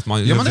skillnad att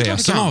man gör men det är klart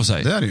väsen det kan. av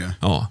sig. Det är det ju.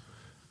 Ja.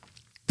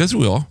 Det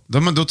tror jag.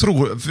 Men då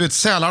tror... För vet,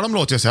 sälar de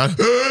låter ju så här.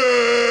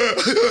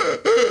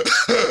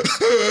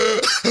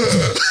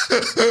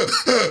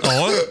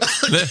 Ja,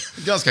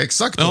 Ganska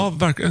exakt då. ja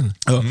verkligen.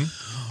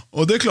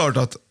 Och det är klart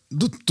att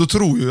då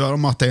tror ju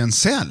de att det är en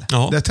säl.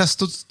 Ja. Det är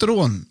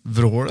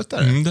testosteronvrålet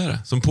där. Det är det,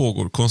 som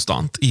pågår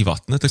konstant i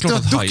vattnet. Det är klart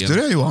att Vad hajen... duktig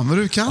du är, Johan, vad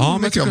du kan Ja, men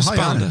jag mycket tycker om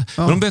det är hajar. spännande.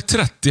 Ja. Men om det är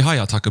 30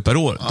 hajattacker per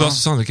år, då är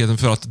alltså sannolikheten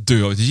för att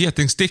dö av ett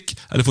getingstick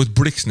eller få ett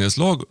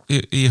blixtnedslag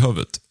i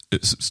huvudet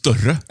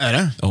större. Är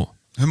det? Ja.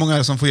 Hur många är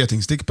det som får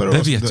getingstick per år?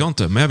 Det vet jag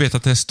inte, men jag vet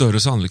att det är större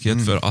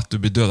sannolikhet för att du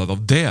blir dödad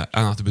av det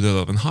än att du blir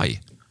dödad av en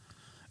haj.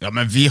 Ja,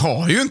 men vi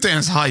har ju inte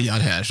ens hajar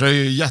här, så det är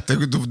ju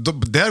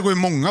där går ju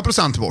många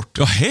procent bort.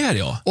 Ja, här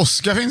ja.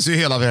 Oscar finns ju i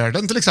hela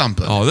världen till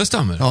exempel. Ja, det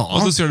stämmer. Ja.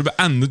 Och då ser du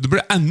det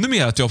blir ännu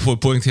mer att jag får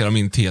poängtera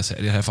min tes här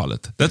i det här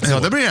fallet. Ja,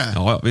 det blir det.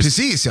 Ja, visst.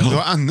 Precis, ja. Du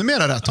har ännu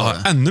mera rätt. Ja,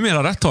 ännu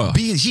mera rätt har jag.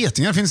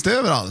 Getingar finns det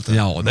överallt.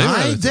 Ja, det är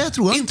Nej, väl- det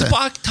tror jag inte. Inte på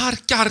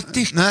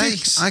Antarktis.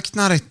 Nej,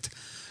 knarrigt.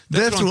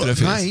 Det tror jag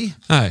inte det Nej. finns.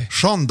 Nej.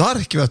 Jeanne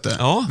d'Arc, vet du.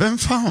 Ja. Vem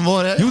fan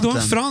var det Jo, det var en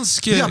egentligen?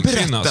 fransk Ja,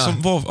 kvinna berätta.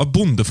 som var av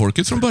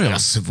bondefolket från början.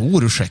 Jag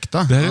svor,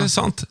 ursäkta. Det här är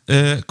sant.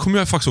 Kommer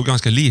jag faktiskt ihåg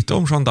ganska lite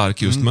om Jeanne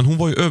d'Arc just, men hon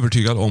var ju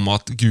övertygad om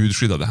att Gud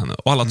skyddade henne.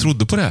 Och alla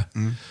trodde på det.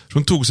 Så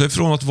hon tog sig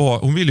från att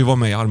hon ville ju vara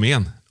med i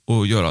armén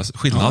och göra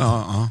skillnad.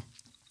 Ja.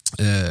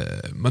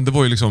 Men det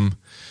var ju liksom...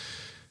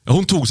 Ja,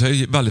 hon tog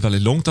sig väldigt,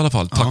 väldigt långt i alla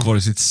fall, tack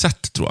vare sitt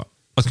sätt, tror jag.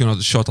 Att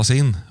kunna köta sig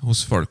in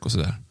hos folk och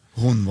sådär.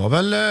 Hon var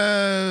väl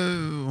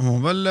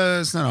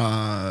sån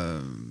här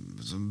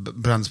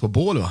brändes på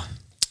bål, va?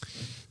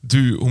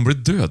 Du, hon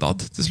blev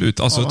dödad till slut.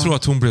 Alltså, jag tror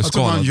att hon blev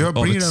skadad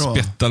av ett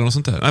spett eller något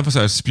sånt där. Nej, vad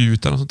säger jag?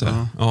 Spjut eller något sånt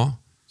där. Ja.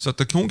 Så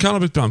att hon kan ha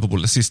blivit bränd på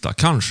bål. Det sista,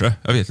 kanske.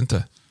 Jag vet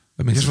inte.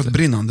 Kanske var ett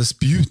brinnande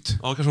spjut.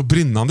 Ja, kanske var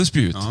brinnande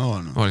spjut.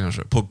 Var det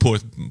kanske.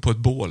 På ett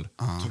bål.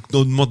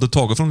 De mådde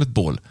taget från ett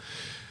bål.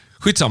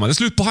 Skitsamma, det är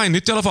slut på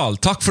Hajnytt i alla fall.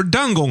 Tack för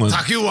den gången.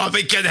 Tack Johan,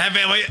 vilken... Det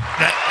var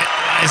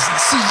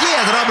så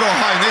jädra bra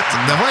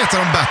Hajnytt. Det var ett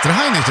av de bättre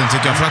Hajnytten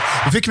tycker jag. För att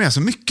vi fick med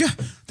så mycket.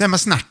 Det här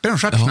med snärten,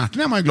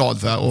 stjärtsnärten är man ju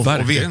glad för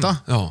att veta.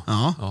 Ja.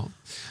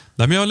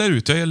 Nej, men jag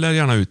lär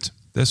gärna ut.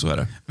 Det är så är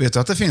det. Vet du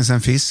att det finns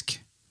en fisk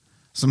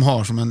som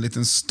har som en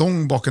liten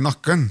stång bak i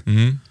nacken?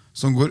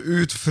 Som går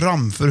ut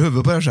framför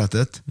huvudet på det här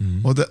sättet.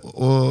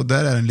 Och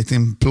där är en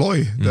liten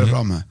ploj där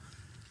framme.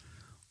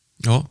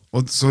 Ja.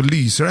 Och så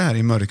lyser det här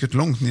i mörkret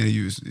långt ner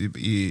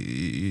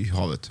i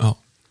havet. Ja.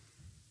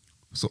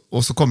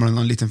 Och så kommer det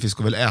någon liten fisk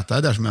och vill äta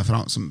det där som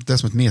är det är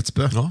som ett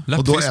metspö. Ja,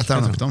 och då äter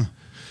den upp dem.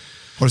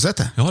 Har du sett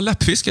det? Ja,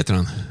 läppfisk heter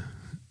den.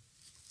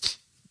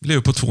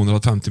 Lever på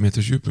 250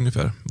 meters djup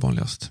ungefär,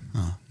 vanligast.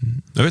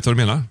 Jag vet vad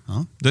du menar.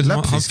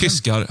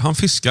 Han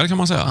fiskar kan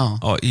man säga.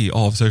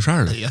 Av sig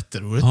själv. Det är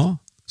jätteroligt. Ja.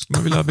 Skulle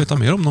man vilja veta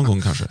mer om någon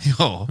gång kanske.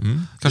 Ja.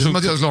 Kanske som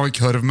att jag skulle ha en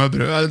korv med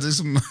bröd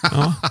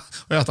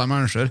och äta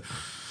människor.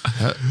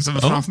 Som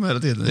är framför mig hela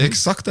tiden. Det är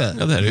exakt det.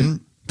 Ja, det är det.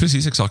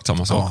 Precis exakt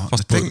samma sak.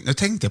 Fast jag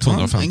tänkte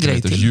på en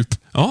grej till. Djup.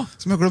 Ja.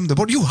 Som jag glömde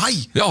bort. Jo,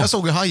 haj! Ja. Jag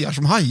såg ju hajar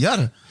som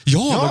hajar.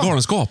 Ja, vad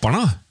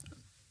Galenskaparna.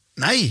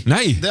 Nej,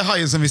 det är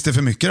hajen som visste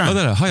för mycket där. Ja,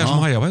 det är det. Hajar som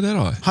hajar, vad är det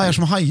då? Hajar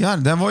som hajar.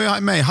 Den var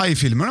ju med i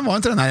hajfilmerna, var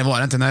inte det? Nej, det var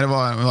det inte. Nej, det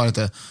var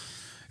inte.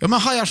 Ja, men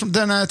hajar som,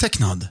 den är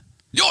tecknad.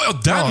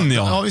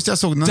 Ja, visst jag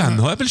såg den. Den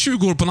har jag väl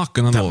 20 år på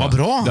nacken ändå. Den var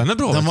bra. Den är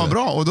bra. Den var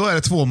bra. Och då är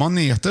det 2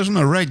 maneter som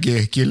är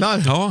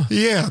reggae-killar. Ja.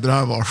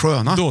 Jädrar vad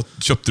sköna. Då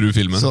köpte du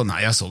filmen. Så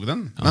nej, jag såg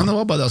den. Men det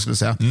var bara det jag skulle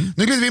säga. Nu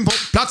glider vi in på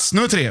plats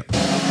nummer 3.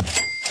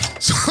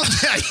 Så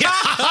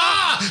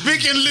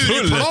vilken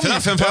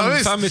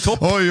lurig fem i topp.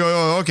 Oj,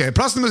 okej.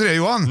 Plats nummer 3,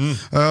 Johan.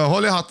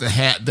 Håll i hatten.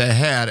 Det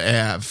här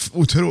är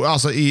otroligt.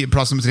 Alltså i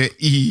plats nummer 3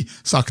 i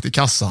Sagt i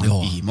kassan.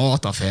 I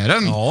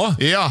mataffären.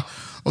 Ja.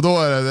 Och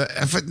då är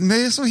det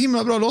är så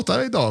himla bra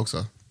låtar idag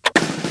också.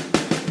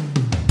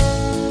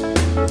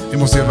 Vi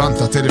måste ju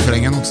vänta till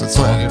refrängen också.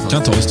 Så är det.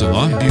 Kan ta en stund,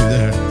 va?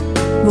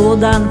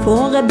 Hvordan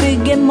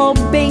forebygge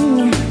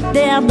mobbing, det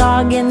er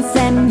dagens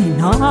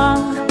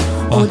seminar.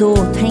 Och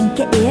då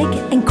tänker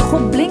jag en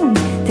koppling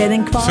till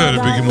den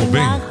Förebygge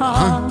mobbing.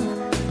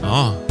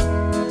 Ja.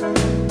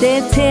 Det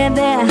är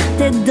TV,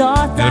 det är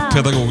data. Är det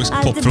pedagogisk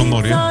pop från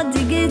Norge?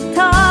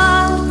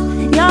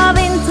 Ja,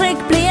 intryck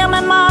blir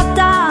med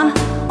mata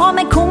och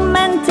med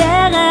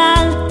kommentera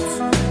allt.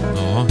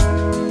 Ja.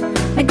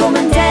 Med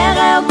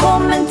kommentera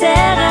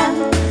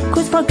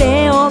hos folk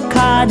är och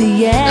vad de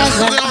gör. Ja,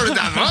 det har du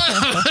den, va?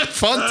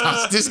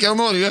 Fantastiska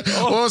Norge.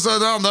 Och så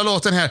den andra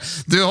låten här.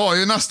 Du har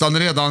ju nästan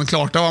redan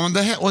klart det, va? Men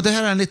det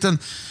här är en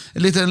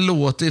liten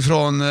låt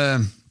ifrån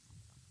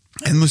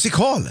en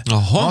musikal.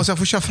 Ja, så jag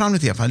får köra fram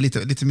lite grann.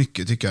 Lite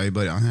mycket tycker jag i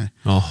början här.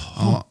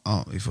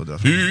 Ja, vi får dra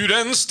fram. Ur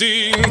en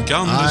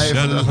stinkande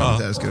källa.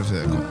 Nej, ska du få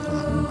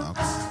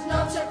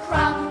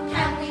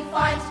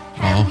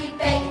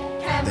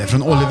det är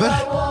från Oliver.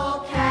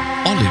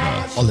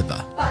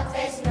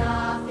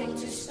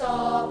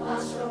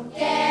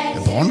 Det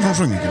är barn som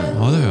sjunger.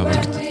 Ja, det har jag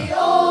varit.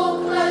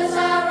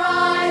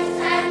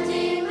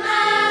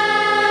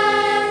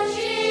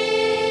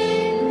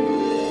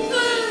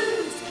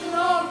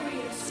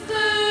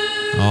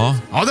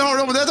 Ja, det har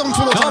de. Det är de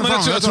två låtarna.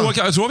 Ja, men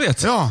jag tror jag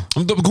vet. Ja.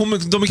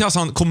 De i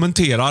kassan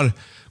kommenterar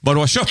vad du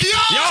har köpt.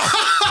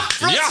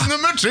 Plats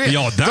nummer 3.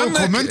 Ja, de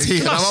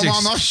kommenterar vad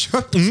man har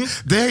köpt.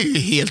 Det är ju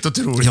helt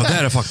otroligt. Ja, det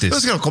är det faktiskt.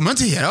 Jag ska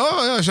kommentera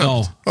vad jag har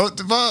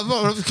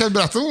köpt. Kan du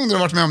berätta om du har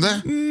varit med om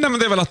det? Nej, men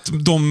det är väl att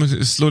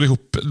de slår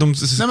ihop... Nej,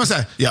 men så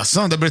här,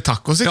 jaså, det blir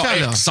tacos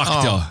ikväll. Ja, exakt,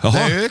 ja. Det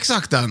är ju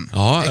exakt den.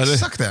 Ja,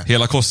 exakt det.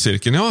 Hela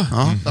kostcirkeln, ja.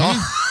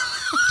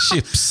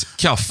 Chips,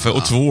 kaffe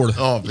och tvål.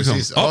 Ja,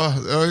 precis. Ja.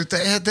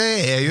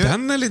 Det är ju...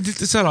 Den är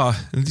lite såhär...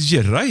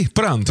 Geraj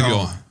på den, tycker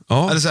jag.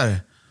 Ja. Eller så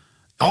här...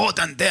 Ja,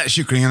 den där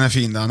kycklingen är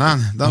fin.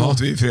 Den åt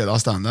vi i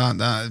fredags. Den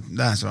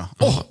är så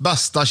bra.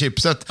 Bästa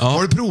chipset.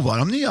 Har du provat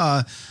de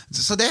nya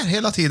sådär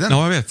hela tiden?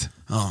 Ja, jag vet.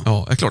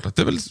 Ja, det är klart att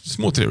det är väl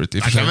småtrevligt i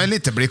och för sig. Kan väl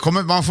inte bli...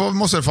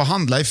 måste få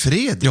handla i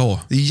fred. Ja.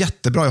 Det är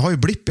jättebra. Jag har ju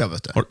blipp, jag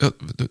vet det.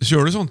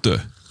 Kör du sånt, du?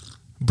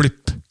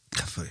 Blipp.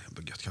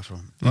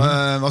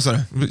 Vad sa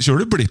du? Kör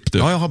du blipp, du?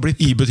 Ja, jag har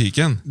blipp. I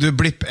butiken? Du,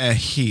 blipp är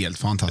helt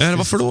fantastiskt.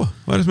 Varför då?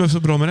 Vad är det som är så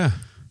bra med det?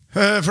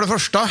 För det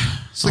första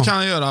så kan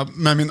jag göra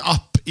med min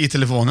app i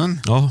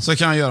telefonen. Så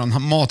kan jag göra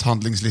en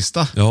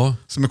mathandlingslista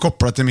som är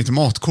kopplad till mitt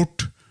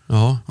matkort.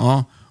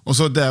 Och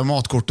så det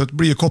matkortet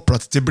blir ju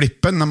kopplat till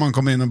blippen när man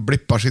kommer in och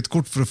blippar sitt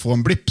kort för att få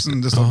en blipp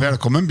som det står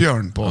välkommen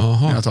Björn på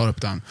när jag tar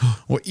upp den.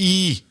 Och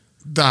i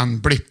den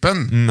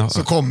blippen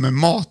så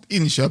kommer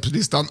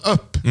inköpslistan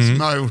upp som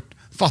jag har gjort.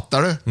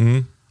 Fattar du?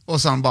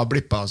 och sen bara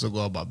blippa och så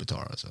går jag bara och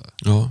betalar. Så.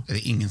 Ja. Är det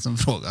ingen som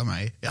frågar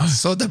mig?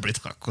 Så det blir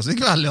tacos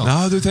ikväll,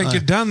 Ja, du tänker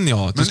den,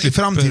 ja. Men i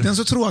framtiden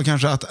så tror jag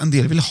kanske att en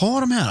del vill ha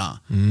de här.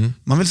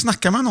 Man vill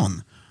snacka med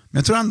någon. Men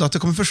jag tror ändå att det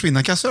kommer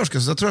försvinna kassörskor.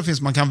 Så jag tror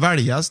att man kan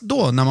välja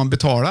då när man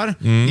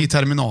betalar i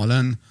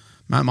terminalen,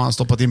 när man har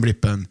stoppat in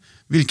blippen,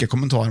 vilka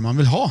kommentarer man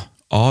vill ha.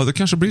 Ja, det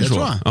kanske blir det så.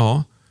 Tror jag.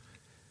 Ja.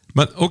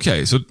 Men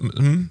okej, så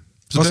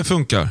det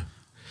funkar.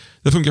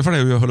 Det funkar för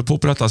dig att jag håller på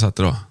detta sättet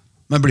då.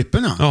 Med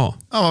blippen, ja? Ja.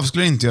 Ja, varför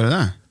skulle du inte göra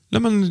det?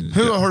 Nej, men,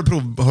 hur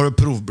har du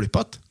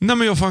provblippat? Nej,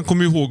 men jag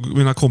kommer ju ihåg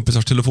mina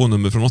kompisars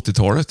telefonnummer från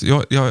 80-talet.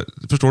 Jag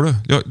förstår du?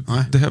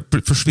 Det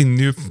här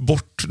försvinner ju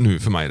bort nu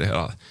för mig det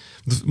här.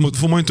 Då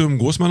får man ju inte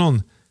umgås med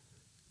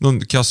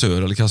någon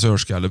kassör eller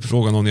kassörska eller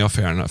fråga någon i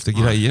affärerna efter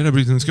grejer.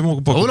 Det ska man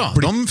åka på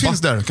de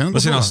finns där. Kan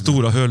med sina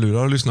stora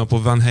hörlurar och lyssna på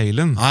Van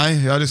Halen.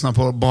 Nej, jag lyssnar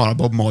på bara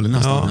Bob Marley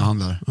nästan när jag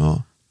handlar.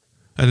 Ja.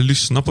 Eller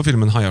lyssna på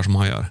filmen Hajar som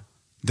hajar.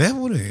 Det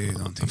vore ju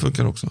någonting. Det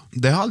funkar också.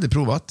 Det har jag aldrig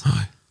provat.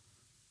 Nej.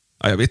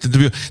 Ja, jag vet inte.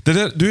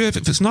 Du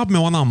är för snabb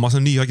med att anamma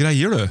nya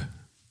grejer du.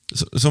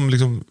 Som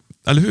liksom,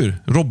 eller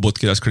hur?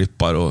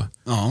 Robotgräsklippar och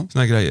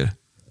såna grejer.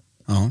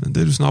 Ja.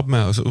 Det är du snabb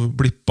med att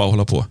blippa och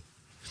hålla på.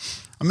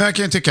 Men jag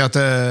kan ju tycka att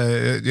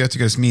jag tycker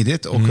det är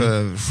smidigt och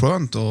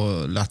skönt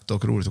och lätt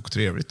och roligt och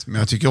trevligt. Men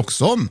jag tycker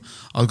också om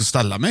att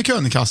ställa mig i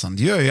kön i kassan.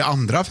 Det gör jag i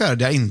andra affärer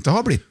där jag inte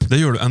har blipp. Det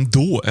gör du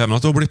ändå, även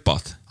att du har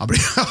blippat.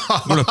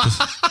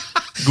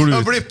 Går du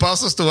jag blippar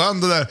så står jag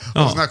ändå där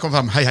och när jag kommer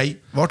fram,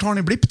 hej, vart har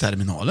ni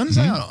blippterminalen?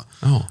 Säger jag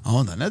då.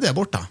 Ja, den är där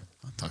borta.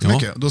 Tack så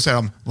mycket. Då säger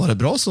de, var det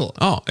bra så?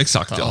 Ja,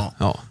 exakt.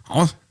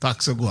 Ja,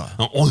 tack så god.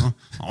 Ja,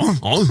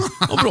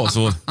 bra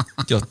så.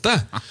 Gött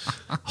det.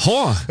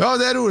 Ja,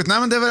 det är roligt. Nej,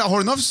 men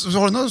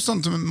har du något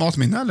sånt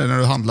matminne eller när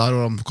du handlar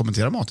och de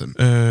kommenterar maten?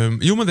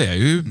 Jo, men det är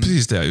ju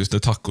precis det. Just det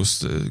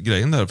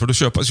tacos-grejen där.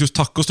 För just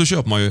tacos, då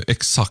köper man ju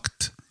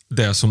exakt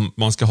det som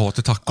man ska ha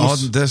till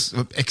tacos.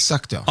 Ja,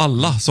 exakt ja.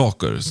 Alla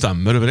saker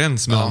stämmer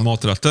överens med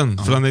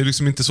maträtten. För den är ju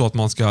liksom inte så att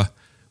man ska...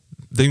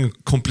 Det är ju en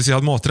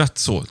komplicerad maträtt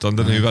så, utan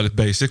den är ju väldigt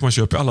basic. Man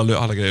köper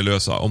alla grejer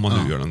lösa om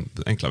man nu gör den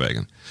enkla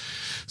vägen.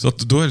 Så att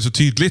då är det så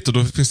tydligt och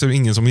då finns det ju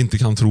ingen som inte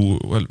kan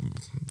tro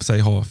sig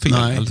ha fel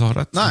eller ha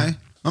rätt. Nej,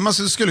 men man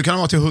skulle kunna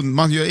vara till hund.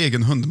 Man gör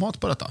egen hundmat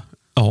på detta.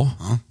 Ja,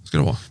 ska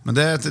det vara. Men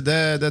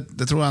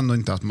det tror jag ändå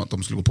inte att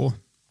de skulle gå på.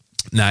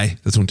 Nej,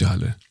 det tror inte jag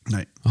heller.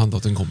 Nej. Jag har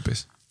handlat en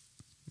kompis.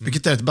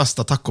 Vilket är ett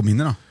bästa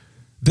tacominne då?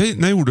 Det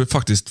när jag gjorde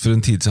faktiskt för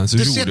en tid sedan så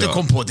gjorde jag... Det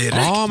kom på direkt.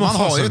 Ja,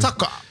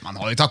 man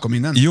har ju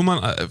tacominnen. Jo,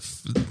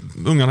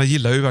 ungarna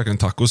gillar ju verkligen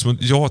tacos, men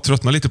jag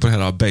tröttnar lite på det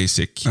här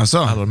basic.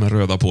 Alla de här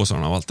röda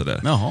påsarna och allt det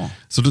där. Jaha.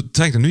 Så då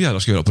tänkte jag, nu jävlar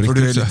ska jag göra på riktigt.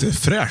 För du är lite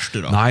fräsch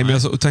du då? Nej,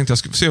 men jag tänkte jag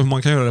skulle se hur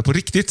man kan göra det på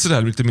riktigt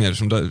sådär, lite mer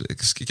som det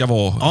ska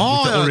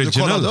vara. Lite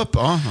original. Upp.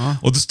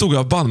 Och då stod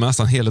jag band med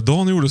nästan hela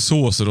dagen och gjorde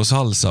såser och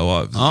salsa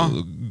och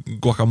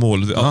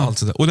guacamole och allt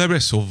sådär. Och det blev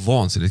så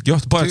vansinnigt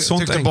gött. Bara ett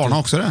sånt tyckte enkelt... barnen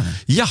också det?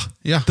 Ja,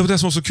 det var det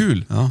som var så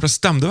kul. För det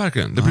stämde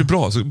verkligen. Det blir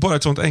bra. Så bara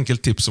ett sånt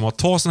enkelt tips som att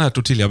ta såna här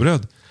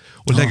tortillabröd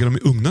och lägga dem i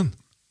ugnen.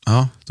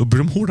 Då blir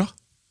de hårda.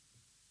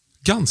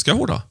 Ganska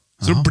hårda.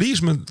 Så det blir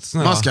som en sån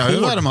här... Man ska ju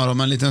värma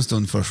dem en liten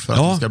stund först för att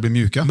de ska bli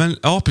mjuka. Men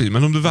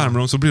om du värmer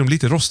dem så blir de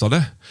lite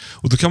rostade.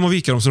 Och då kan man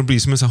vika dem så de blir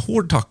som en sån här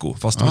hård taco,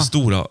 fast de är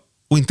stora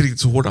och inte riktigt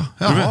så hårda.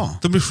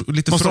 De blir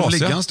lite måste frasiga. Måste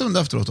de ligga en stund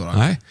efteråt då?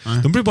 Nej,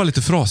 de blir bara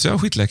lite frasiga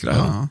och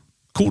skitläckra.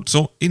 Coolt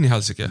så, in i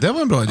helsike. Det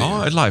var en bra idé.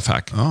 Ja, ett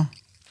lifehack.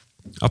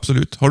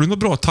 Absolut. Har du något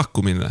bra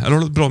tacominne? Eller har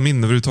du ett bra minne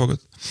överhuvudtaget?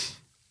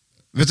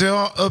 Vet du,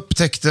 jag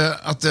upptäckte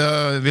att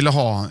jag ville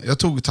ha... Jag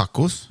tog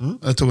tacos.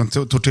 Jag tog en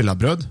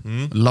tortillabröd.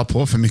 La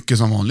på för mycket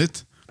som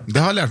vanligt. Det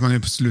har jag lärt mig nu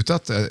på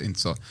slutet. Inte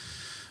så.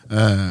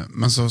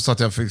 Men så att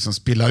jag fick liksom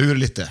spilla ur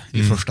lite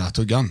i första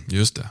tuggan.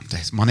 Just det.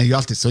 Man är ju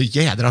alltid så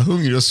jädra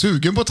hungrig och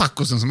sugen på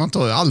tacosen så man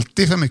tar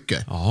alltid för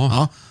mycket.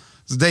 Ja.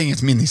 Så det är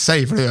inget minne i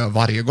sig, för det gör jag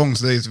varje gång.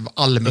 Så det är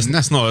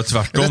allminne. Snarare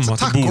tvärtom,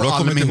 att du borde ha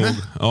kommit ihåg.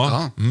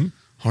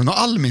 Har du några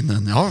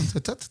allminnen? Ja,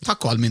 ett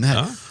taco-allminne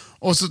här.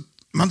 Och så,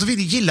 men då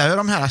gillar jag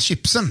de här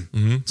chipsen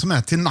som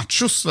är till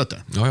nachos, vet du.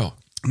 Ja.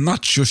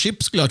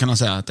 Nacho-chips skulle jag kunna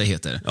säga att det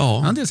heter.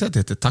 Ja, det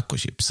heter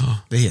taco-chips.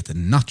 Det heter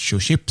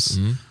nacho-chips.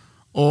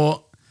 Och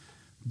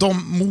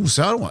de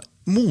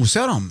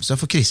mosar dem så jag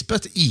får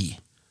krispet i.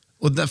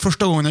 Och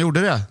första gången jag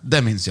gjorde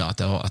det minns jag att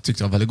jag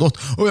tyckte det var väldigt gott.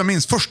 Och jag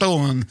minns första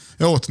gången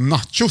jag åt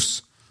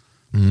nachos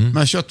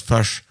med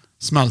köttfärs,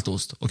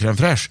 smältost och crème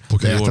fraîche.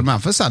 Det äter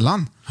man för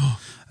sällan.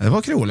 Det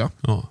var Kreol,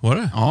 ja. Var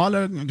det? Ja,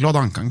 eller Glad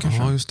Ankan kanske.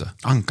 Ja, just det.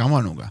 Ankan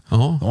var det nog.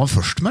 De var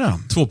först med det.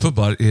 2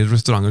 pubbar i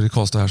restauranger i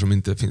Karlstad här som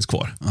inte finns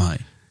kvar.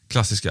 Nej.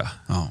 Klassiska.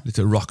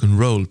 Lite rock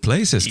and roll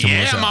places kan man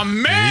säga. Yeah,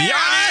 my man!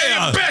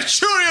 Yeah,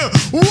 bet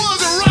you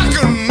was a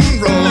rock and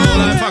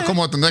roll. Fan, kom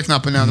åt den där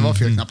knappen igen. Det var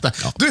fel knapp där.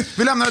 Du,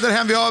 vi lämnar det där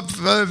hem.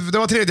 Det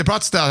var 3:e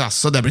plats där.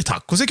 Alltså, det blir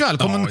tacos ikväll.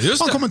 Man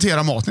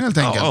kommenterar maten helt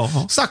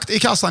enkelt. Sagt i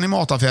kassan i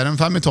mataffären,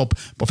 5 i topp.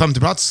 På 5:e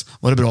plats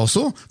var det bra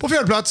så. På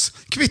 4:e plats,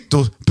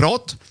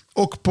 kvittoprat.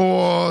 Och på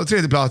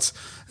 3:e plats,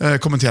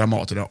 kommentera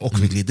mat idag.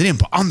 Och vi glider in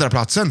på 2:a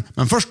platsen.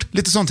 Men först,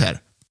 lite sånt här.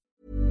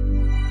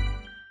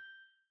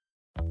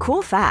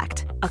 Cool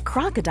fact, a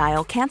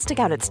crocodile can't stick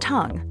out its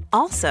tongue.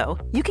 Also,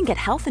 you can get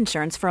health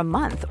insurance for a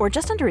month or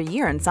just under a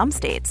year in some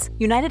states.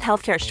 United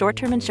Healthcare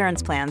short-term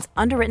insurance plans,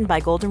 underwritten by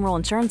Golden Rule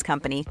Insurance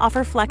Company,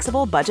 offer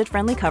flexible,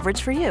 budget-friendly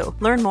coverage for you.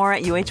 Learn more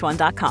at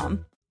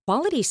uh1.com.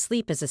 Quality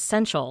sleep is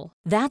essential.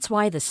 That's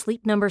why the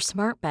Sleep Number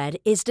Smart Bed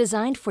is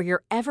designed for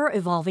your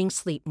ever-evolving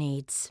sleep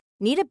needs.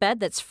 Need a bed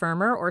that's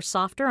firmer or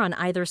softer on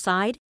either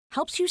side?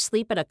 Helps you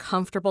sleep at a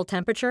comfortable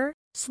temperature?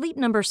 Sleep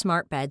Number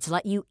Smart Beds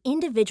let you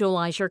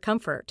individualize your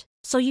comfort,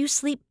 so you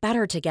sleep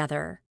better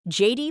together.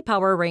 JD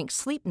Power ranks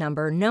Sleep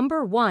Number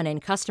number 1 in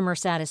customer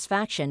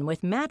satisfaction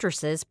with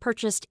mattresses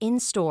purchased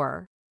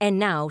in-store. And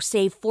now,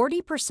 save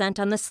 40%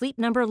 on the Sleep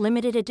Number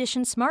Limited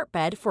Edition Smart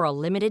Bed for a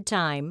limited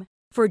time.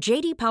 For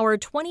JD Power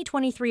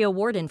 2023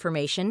 award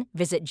information,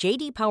 visit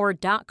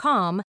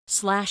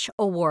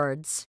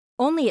jdpower.com/awards.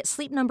 Only at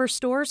Sleep Number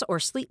stores or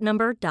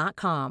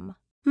sleepnumber.com.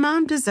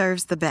 Mom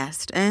deserves the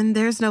best, and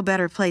there's no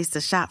better place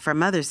to shop for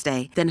Mother's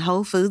Day than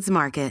Whole Foods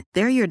Market.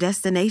 They're your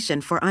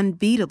destination for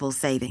unbeatable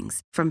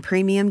savings, from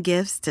premium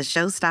gifts to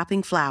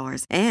show-stopping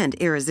flowers and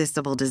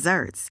irresistible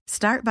desserts.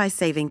 Start by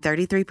saving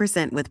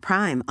 33% with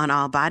Prime on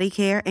all body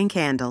care and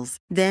candles.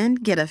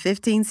 Then get a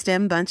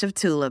 15-stem bunch of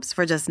tulips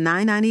for just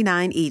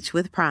 $9.99 each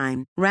with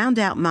Prime. Round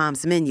out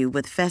Mom's menu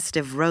with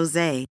festive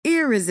rosé,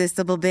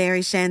 irresistible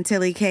berry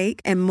chantilly cake,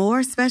 and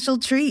more special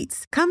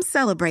treats. Come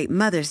celebrate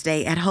Mother's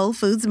Day at Whole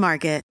Foods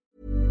Market.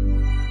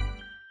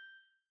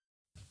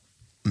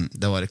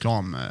 Det var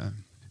reklam.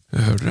 Jag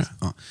hörde det.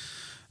 Ja.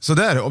 Så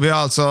där, och vi har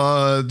alltså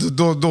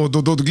då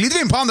glider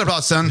vi in på andra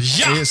platsen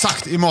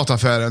sagt i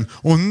mataffären.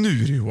 Och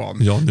nu Johan,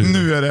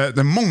 nu är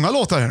det många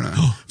låtar här nu.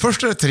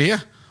 Först är det 3.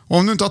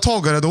 Om du inte har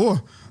tagit det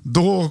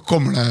då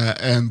kommer det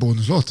en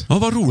bonuslåt. Ja,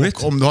 vad roligt.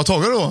 Och om du har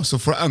tagit det då så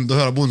får du ändå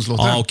höra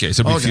bonuslåten. Ja, okej,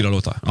 så det blir 4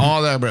 låtar.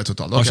 Ja, det blir det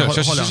totalt.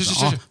 Okay,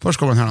 kör. Först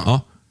kommer den här då.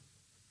 Ja.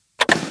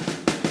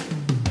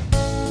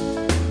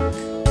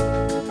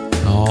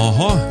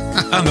 Jaha,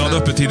 ändrade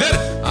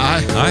öppettider?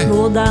 Nej.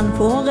 Hvordan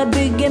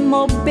forebygge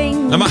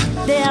mobbing? Nej,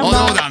 Det är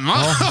ja, den va?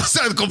 Ja.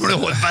 Sen kommer du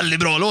ihåg väldigt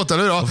bra låtar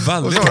nu då.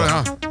 Väldigt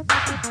bra.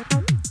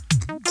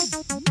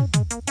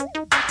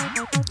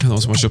 Det är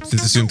någon som har köpt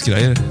lite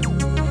syntgrejer.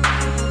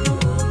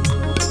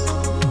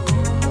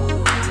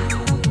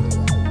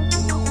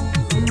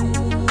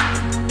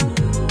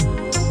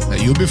 Det är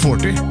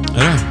UB40.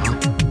 Är det?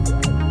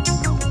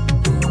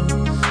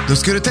 Då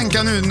ska du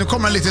tänka nu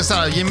kommer lite så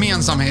här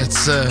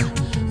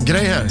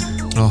gemensamhetsgrej här.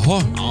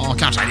 Jaha. Ja,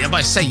 kanske. Jag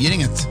bara säger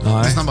inget.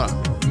 Nej. Lyssna bara.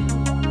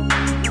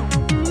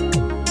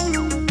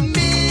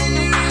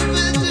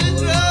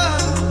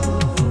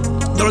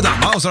 Då är det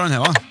den va? Och så är den här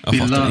va? Jag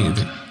fattar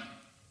ingenting.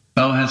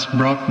 Thou hast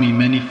brought me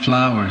many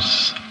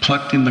flowers,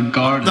 plucked in the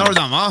garden. Där har du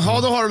den va?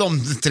 Ja, då har du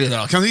de 3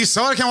 där. Kan du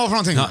gissa vad det kan vara för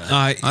någonting?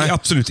 Nej,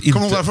 absolut inte.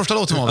 Kommer du ihåg vad första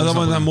låten var? Ja, det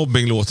var den här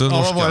mobbinglåten.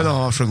 Ja, vad var det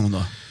då? Sjung hon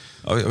då.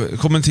 Ja,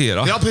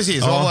 kommentera. Ja,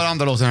 precis. Vad var det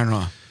andra låten här nu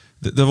då?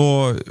 Det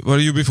var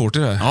det UB40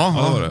 där? Ja,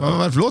 vad var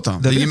det för låt då?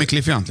 Det är Jimmy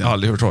Cliff egentligen. Jag har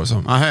aldrig hört talas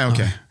om. Aha,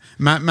 okej.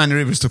 Many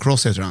Rivers to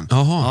Cross heter den.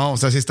 Jaha. Ja, och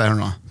så är sista här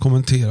nu då.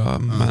 Kommentera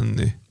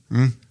Manny.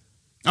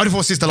 Ja, du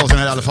får sista låten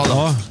här i alla fall då.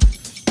 Ja.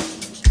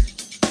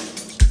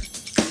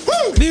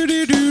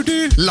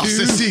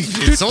 Lasse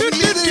Sigfridsson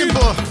glider in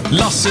på.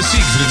 Lasse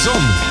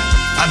Sigfridsson.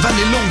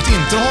 Väldigt långt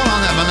intro har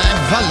han här, men det är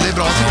väldigt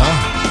bra tycker jag.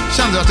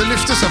 Kände du att det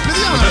lyftes upp lite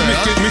grann?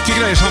 Mycket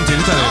grejer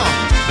samtidigt här. Ja.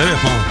 Det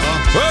vet man.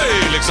 Hej,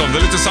 liksom. Det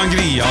är lite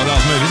sangria och det är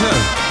allt möjligt här.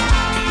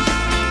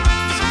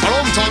 Har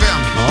de tag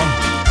igen? Ja.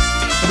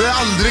 Det är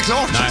aldrig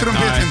klart,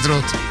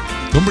 trumpetintrot.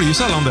 De blir ju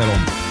sällan där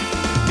om.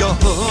 Jag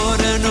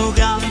hörde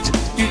nog allt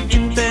du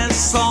inte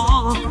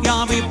sa.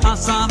 Jag vill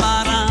passa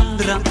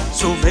varandra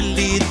så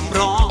väldigt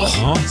bra.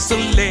 Så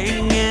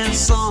länge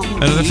som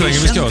vi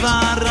känner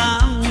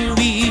varann.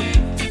 Vi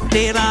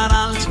delar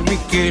allt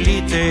mycket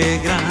lite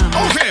grann.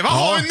 Okej, vad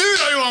har vi nu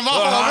då Johan?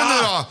 Vad har vi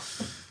nu då?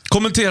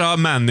 Kommentera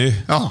Manny.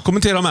 Ja.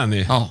 Kommentera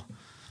Manny. Ja.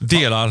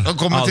 Delar. De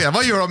kommenterar. Allt.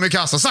 Vad gör de i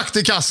kassan? Sagt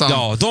i kassan.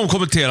 Ja, de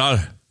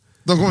kommenterar.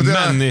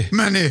 Manny.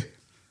 Manny.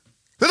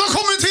 De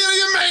kommenterar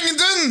ju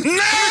mängden!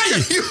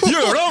 Nej!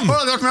 Gör de?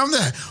 Har du varit med om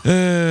det?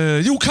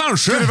 Jo,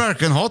 kanske. Ska du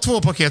verkligen ha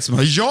 2 paket som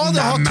ja,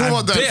 det har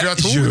 2 därför jag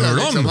tog det.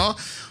 Liksom. Ja.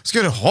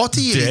 Ska du ha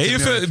 10 Det är ju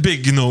för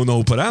big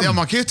no-no på den.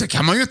 Ja,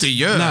 kan man ju inte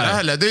göra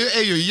heller. Det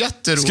är ju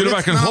jätteroligt. Ska du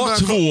verkligen ha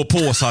 2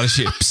 påsar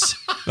chips?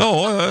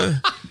 Ja.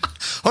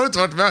 Har du inte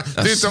varit med?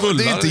 Det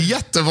är inte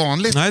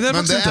jättevanligt. Nej,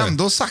 men det är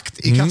ändå sagt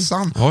i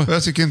kassan.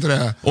 Jag tycker inte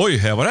det. Oj,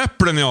 här var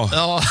äpplen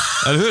ja.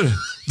 Eller hur?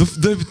 Då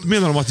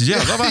menar de att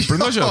jävla vad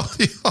äpplen har köpt.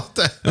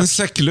 En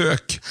säck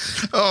lök.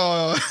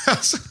 Ja,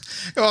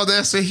 det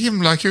är så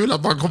himla kul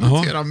att man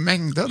kommenterar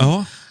mängden.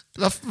 Ja.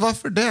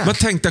 Varför det? Men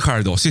tänk dig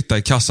själv då, sitta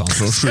i kassan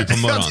från 7 på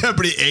morgonen. Det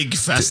blir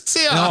äggfest,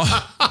 ser jag. Ja.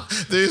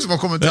 Det är ju som att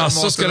kommentera mat.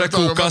 Så ska det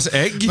kokas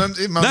ägg?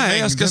 Nej,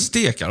 jag ska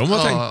steka dem,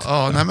 har tänkt.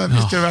 Nej, men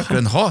vi ska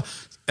verkligen ha.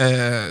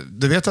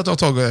 Du vet att du har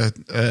tagit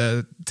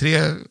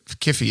 3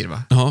 kefir,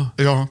 va?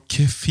 Ja.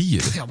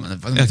 Kefir? Ja,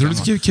 men jag tror du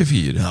tycker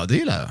kefir. Ja, det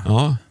gillar jag.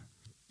 Ja.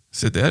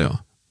 Se där, ja.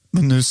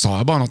 Men nu sa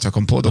jag bara något jag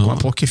kom på. Då kom jag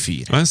på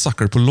kefir. Jag är en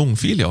sucker på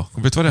långfil, ja.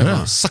 Vet du vad det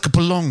är? Sucker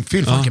på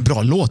långfil. Fan, vilken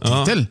bra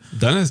låttitel.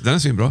 Den är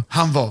svinbra.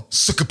 Han var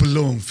sucker på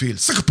långfil.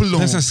 Sucker på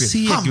långfil. Det är en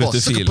seg, vet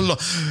du,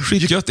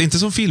 skitgött. Inte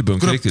som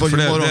filbunk riktigt, för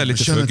det är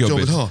lite för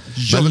gubbigt.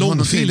 Men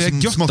långfil är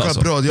gött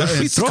alltså. Det är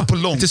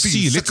skitbra. Lite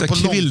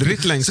syrligt,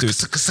 kvillrigt längst ut.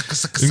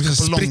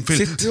 Spritsigt,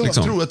 liksom. Jag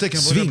tror att det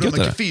kan vara bra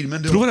med kefir.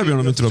 Men prova det, Björn,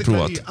 om inte du har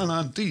provat.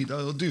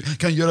 Du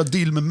kan göra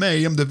deal med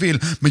mig om du vill.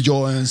 Men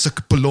jag är en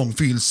sucker på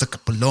långfil. Sucker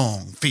på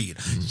långfil.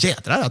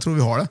 Jädrar, jag tror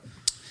vi har det.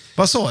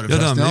 Vad sa du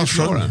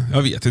förresten?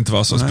 Jag vet inte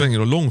vad. Så spränger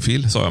och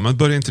långfil, sa jag. Men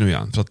börja inte nu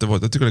igen. För att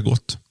jag tycker det är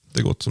gott. Det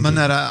är gott som men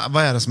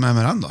vad är det som är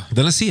med den då?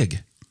 Den är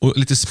seg. Och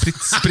lite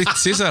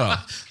spritsig så här.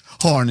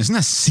 Har ni sån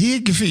här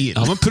seg fil?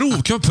 Ja, men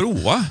kan jag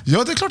prova?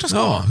 Ja, det är klart jag ska.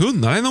 Ja,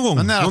 hundar är någon gång.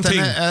 Men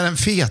är den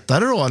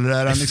fetare då? Eller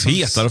är den liksom...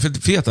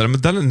 Fetare.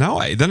 Men den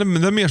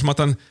är mer som att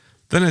den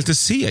är lite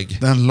seg.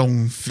 Den är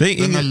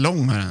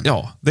lång här.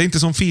 Ja, det är inte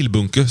som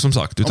filbunke som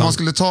sagt. Utan... Om man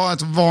skulle ta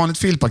ett vanligt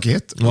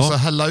filpaket och så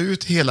hälla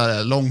ut hela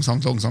det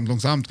långsamt. Så ska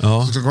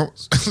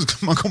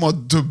man komma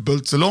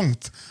dubbelt så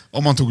långt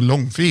om man tog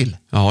långfil.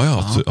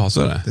 Ja,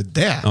 så är det. Det är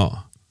det.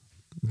 Ja.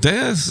 Det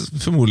är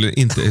förmodligen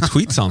inte ett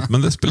skitsant,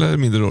 men det spelar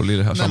mindre roll i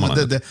det här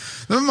sammanhanget.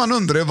 Men man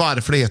undrar ju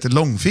varför det heter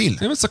långfil.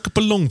 Jag vill söka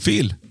på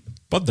långfil.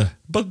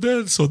 Bara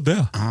det så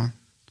det.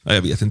 Nej,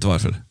 jag vet inte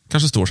varför.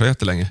 Kanske står sig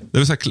jättelänge. Det är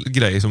en sån här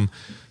grej som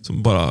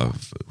bara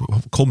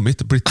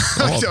kommit och blivit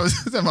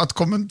av. Att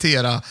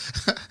kommentera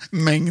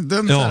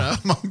mängden. Ja.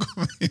 Man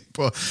kommer in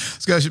på,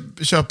 ska jag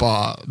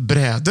köpa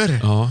brädor?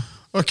 Ja.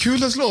 Vad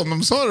kul att slå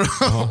honom, sa du.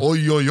 Ja.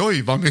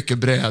 Oj, vad mycket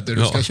brädor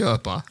du ska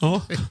köpa.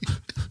 Ja.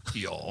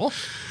 Ja.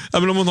 Ja,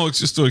 men om man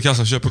står i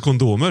kassan och köper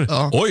kondomer.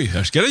 Ja. Oj,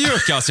 här ska det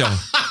gökas, ja.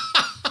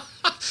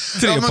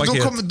 3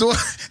 paket.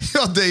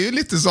 Det är ju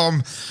lite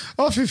som...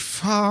 fy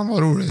fan vad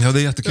roligt. Ja, det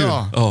är jättekul.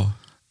 Ja.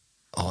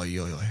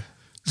 Oj.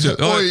 Så,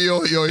 oj,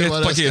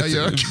 vad det ska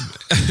gök.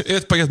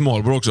 Ett paket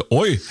Marlboro också.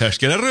 Oj, här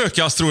ska det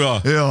rökas, tror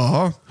jag.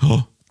 Ja.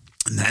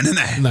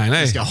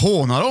 Nej. Vi ska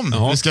håna dem.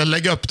 Ja. Vi ska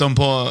lägga upp dem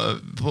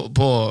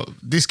på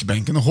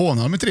diskbänken och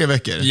håna dem i 3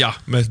 veckor. Ja,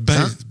 med ett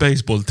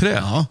baseballträ.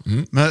 Ja,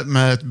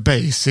 med ett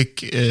basic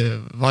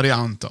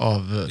variant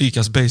av...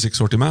 Icas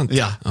basic-sortiment.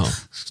 Ja.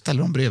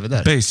 Ställer dem bredvid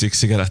där.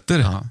 Basic-cigaretter.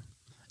 Ja.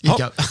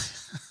 Ica.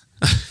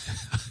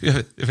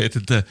 Jag vet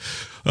inte.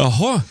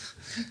 Jaha.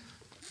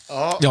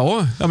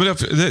 Ja, men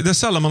det är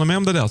sällan man är med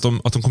om det där, att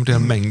de kommer till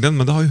den mängden,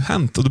 men det har ju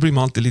hänt och då blir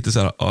man alltid lite så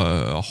här,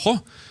 jaha.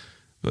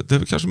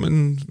 Det kanske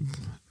man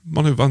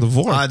har ju ändå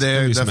varit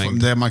en viss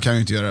mängd. Man kan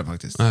ju inte göra det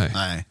faktiskt.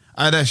 Nej,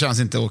 det känns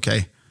inte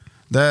okej.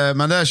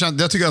 Men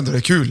jag tycker ändå det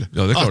är kul.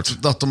 Ja, det är klart.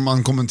 Att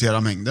man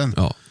kommenterar mängden.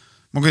 Ja.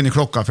 Man går in i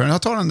klockaffären,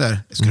 jag tar den där.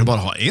 Ska du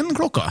bara ha en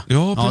klocka?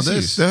 Ja,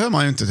 precis. Det hör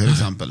man ju inte till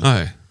exempel.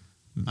 Nej.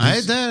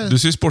 Du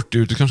ser sportig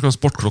ut, du kanske ska ha en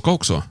sportklocka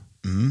också.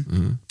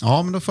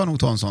 Ja, men då får jag nog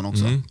ta en sån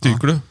också.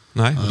 Dyker du?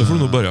 Nej, då får du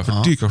nog börja.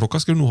 För dykarklocka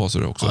ska du nog ha så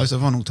det också. Ja, så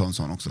får jag nog ta en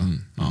sån också.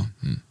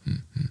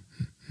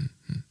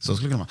 Så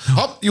skulle det kunna.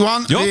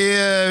 Johan,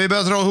 vi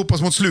börjar dra ihop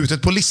oss mot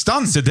slutet på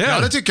listan. Se där. Ja,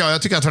 det tycker jag.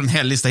 Jag tycker att jag tar en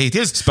hel lista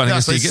hittills.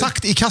 Spänningen stiger.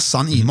 Sagt i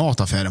kassan i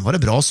mataffären. Var det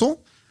bra så?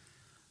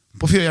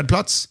 På 4:e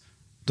plats,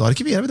 då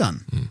arkiverar vi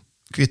den.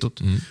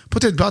 Kvittot. På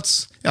 3:e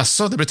plats,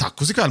 så det blir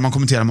tacos ikväll. Man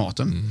kommenterar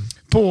maten.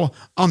 På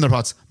 2:a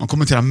plats, man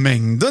kommenterar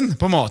mängden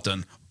på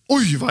maten.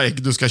 Oj, vad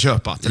ägg du ska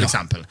köpa, till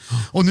exempel.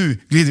 Och nu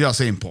glider vi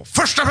alltså in på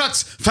 1:a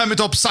plats. 5 i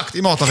topp, sagt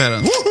i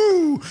mataffären.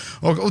 Woho!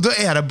 Och då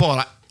är det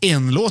bara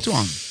en låt,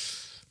 Johan.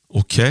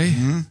 Okej.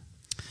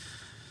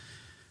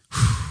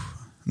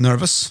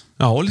 Nervous?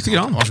 Ja, lite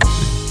grann.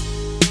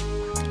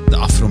 Det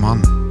är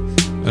Afroman.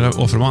 Är det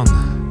Afroman?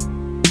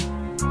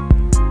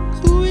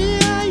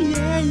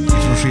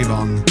 Från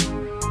skivan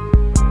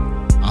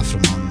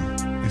Afroman.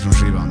 Från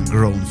skivan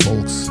Grown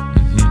Folks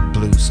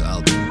Blues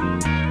Album.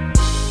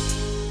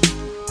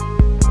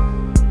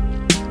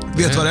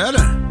 Vet du vad det är,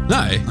 eller?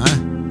 Nej.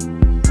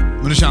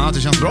 Men du känner att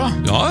det känns bra?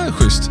 Ja,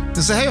 schysst. Det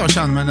är så här jag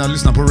känner när jag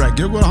lyssnar på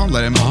reggae och går och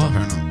handlar i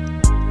mataffären.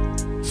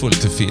 Får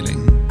lite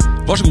feeling.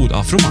 Varsågod,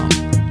 Afroman.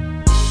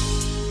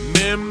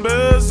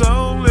 Members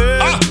only.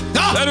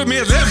 Är du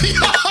medlem?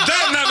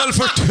 Den är väl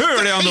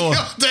förtörlig ändå?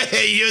 Ja,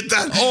 det är ju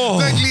den.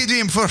 Den glider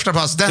in på 1:a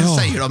plats. Den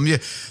säger de ju.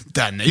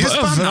 Den är ju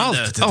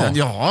spännande.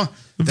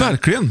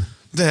 Verkligen.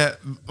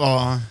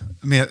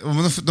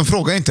 De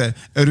frågar inte,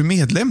 är du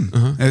medlem?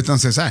 Utan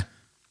säger så här,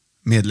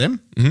 medlem?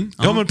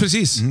 Ja, men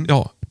precis.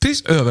 Ja,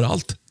 precis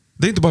överallt.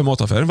 Det är inte bara i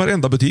mataffären.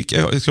 Varenda butik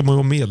ska man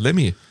vara medlem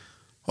i.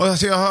 Och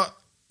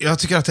jag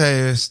tycker att det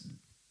är...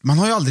 Man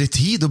har ju aldrig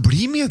tid att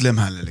bli medlem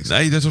heller. Liksom.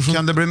 Nej, det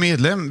kan du bli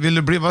medlem? Vill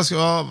du bli... Vad får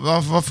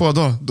jag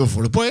då? Då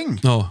får du poäng.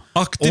 Ja,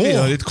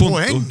 aktivera ditt konto.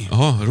 Poäng.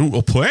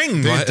 Och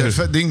poäng. Det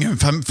är ingen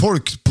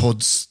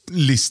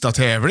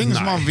folkpoddslista-tävling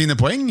som man vinner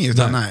poäng i.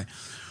 Utan nej.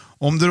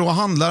 Om du då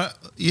handlar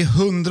i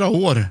 100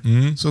 år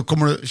så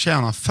kommer du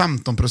tjäna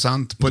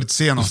 15% på ditt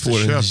senaste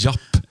köp. Du får en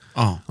japp.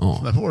 Ja,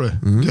 där får du.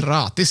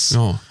 Gratis.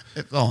 Ja.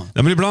 Ja.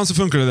 Ja, men ibland så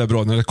funkar det där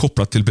bra när det är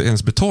kopplat till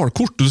ens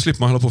betalkort. Då slipper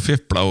man hålla på och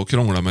fippla och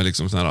krångla med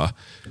liksom såna här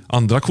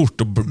andra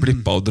kort och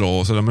blippa och dra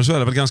och sådär. Men så är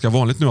det väl ganska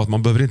vanligt nu att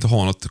man behöver inte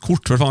ha något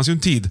kort. För det fanns ju en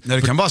tid.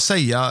 Nej, du kan bara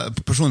säga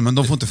personen, men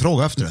de får inte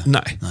fråga efter det.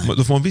 Nej.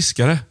 Då får man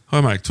viska det, har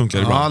jag märkt. Funkar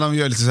det bra. Ja, de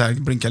gör lite så här,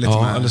 blinkar lite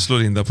med. Eller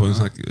slår in det på en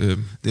sån här,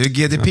 det är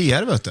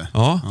GDPR, vet du.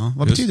 Ja.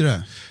 Vad betyder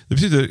det? Det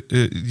betyder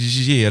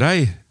ge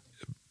dig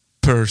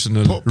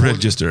personal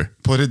register.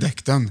 På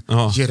redekten.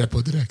 Ja. Ge det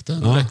på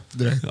direkten. Ja.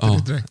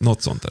 Direkt.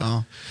 Något sånt där.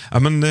 Ja. Ja,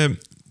 men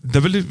det är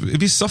väl i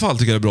vissa fall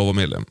tycker jag det är bra att vara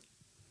medlem.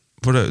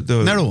 För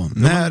när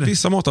då?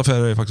 Vissa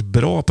mataffärer är faktiskt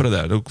bra på det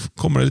där. Då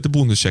kommer det lite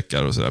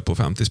bonuscheckar och sådär på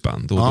 50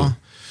 spänn. Då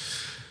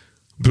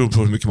beror på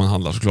hur mycket man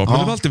handlar såklart. Men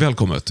det är alltid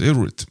välkommet. Det är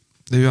roligt.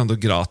 Det är ju ändå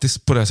gratis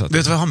på det sättet.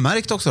 Vet du vad jag har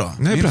märkt också då?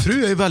 Nej, min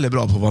fru är ju väldigt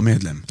bra på att vara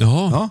medlem.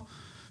 Ja.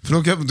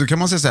 För då kan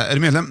man säga så här, är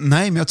du medlem?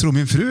 Nej, men jag tror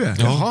min fru är.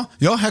 Jaha.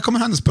 Ja, här kommer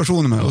hennes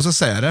personnummer. Och så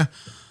säger jag det.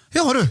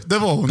 Ja du, det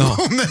var hon. Ja.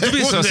 Det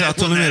visar sig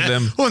att hon är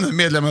medlem. Hon är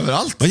medlem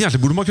överallt. Men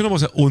egentligen borde man kunna vara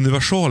så här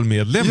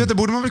universalmedlem. Ja, det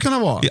borde man väl kunna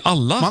vara. I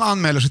alla. Man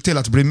anmäler sig till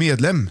att bli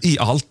medlem. I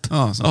allt.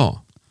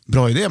 Ja.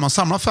 Bra idé. Man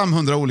samlar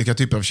 500 olika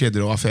typer av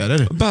kedjor och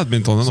affärer.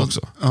 Badmintonen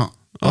också.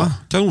 Ja.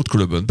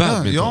 Kanotklubben,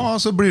 badminton. Ja,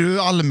 så blir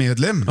du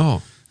allmedlem.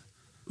 Ja.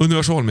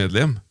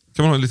 Universalmedlem.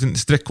 Kan man ha en liten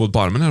streckkod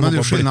på armen här?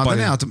 Men skillnaden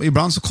är att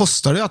ibland så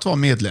kostar det att vara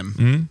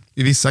medlem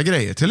i vissa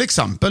grejer. Till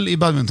exempel i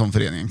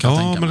badmintonföreningen kan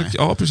jag tänka mig.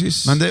 Ja,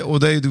 precis. Men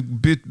det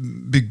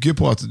bygger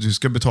på att du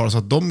ska betala så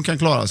att de kan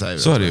klara sig.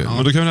 Så är det ju.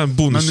 Men då kan den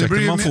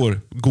bonuschecken man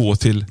får gå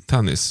till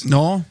tennis.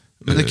 Ja,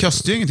 men det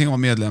kostar ju ingenting att vara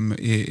medlem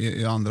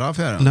i andra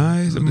affärer.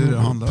 Nej,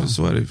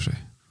 så är det i och för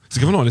sig. Så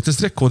kan man ha en liten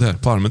streckkod här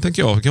på armen,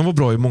 tänker jag. Det kan vara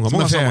bra i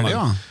många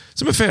sammanhang.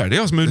 Som är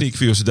färdiga, som är unik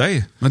för just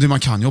dig. Men man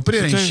kan ju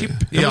operera en chip.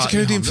 Så kan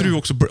ju din fru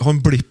också ha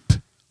en blipp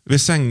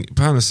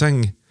på hennes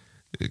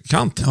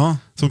sängkant.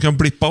 Som kan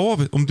blippa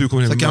av om du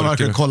kommer hem. Så kan man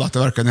verkligen kolla att det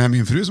verkar när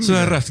min fru som så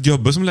är det rätt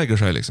gubbe som lägger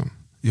sig liksom.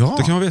 Ja.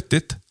 Det kan vara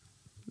vettigt.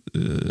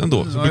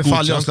 Ändå. Ja,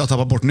 ifall jag ska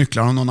tappa bort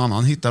nycklarna och någon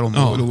annan hittar dem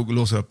och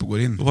låser upp och går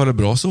in. Var det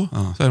bra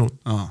så? Säger hon.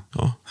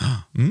 Ja.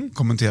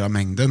 Kommentera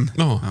mängden.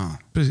 Ja,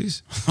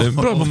 precis. Det är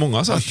bra på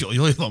många sätt.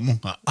 Oj, vad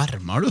många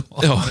armar du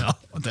har. Ja.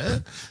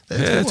 Det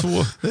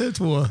är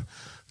två.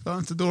 Det var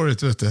inte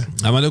dåligt, vet du.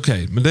 Ja, men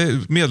okej.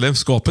 Men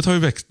medlemskapet har ju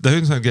växt. Det är ju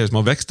en sån här grej som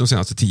har växt de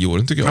senaste 10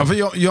 åren, tycker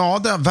jag. Ja,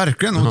 det är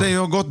verkligen. Och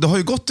det har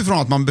ju gått ifrån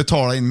att man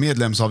betalar in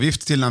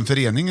medlemsavgift till en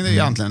förening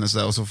egentligen.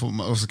 Och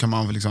så kan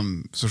man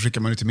liksom, så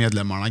skickar man ut till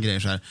medlemmarna grejer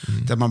så här.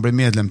 Där man blir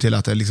medlem till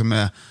att det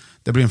liksom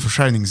det blir en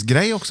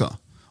försäljningsgrej också.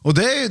 Och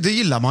det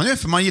gillar man ju,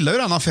 för man gillar ju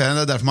den affären.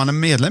 Det är därför man är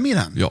medlem i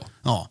den.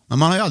 Ja. Men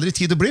man har ju aldrig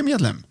tid att bli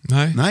medlem.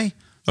 Nej.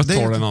 Jag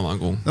tar det en annan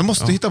gång. Man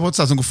måste hitta på ett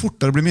sätt som går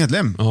fortare att bli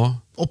medlem.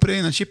 Operera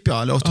in en chip,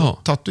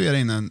 eller tatuera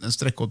in en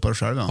streckkod på dig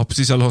själv. Ja,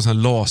 precis. Eller ha sån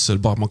här laser,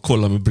 bara man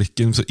kollar med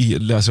blicken så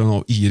läser den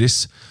av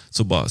iris.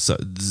 Så bara så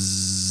här,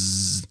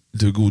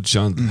 du är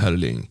godkänd,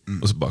 herrling.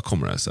 Och så bara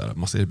kommer det så här,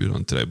 massa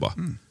erbjudanden till dig. Bara,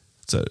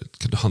 så här,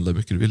 kan du handla hur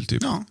mycket du vill,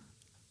 typ. Ja.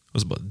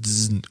 Och så bara...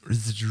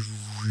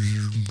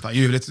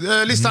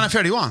 Listan är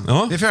färdig, Johan.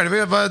 Det är färdig.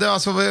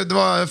 Det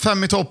var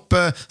 5 i topp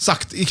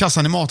sagt i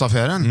kassan i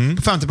mataffären.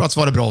 På 5:e plats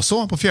var det bra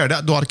så. På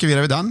 4:e, då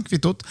arkiverar vi den,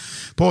 kvittot.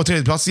 På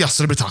 3:e plats,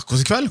 det blir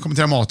tacos ikväll.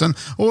 Kommentera maten.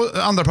 Och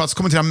 2:a plats,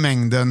 kommentera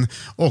mängden.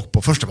 Och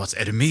på 1:a plats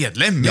är du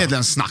medlem.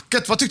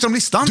 Medlemssnacket. Vad tyckte du om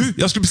listan? Du,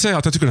 jag skulle säga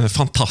att jag tycker den är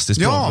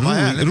fantastiskt bra.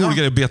 Rolig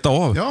grej att beta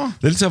av.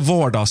 Det är lite så här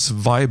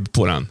vardagsvibe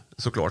på den.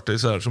 Såklart, det är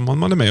så här som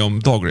man är med om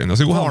dagligen. Jag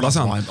ska gå och handla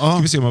sen. Ska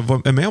vi se om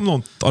jag är med om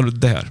något av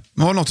det här.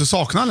 Men har du något du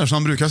saknar, eller som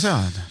man brukar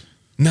säga?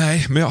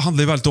 Nej, men jag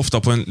handlar ju väldigt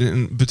ofta på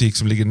en butik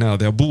som ligger nära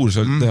där jag bor.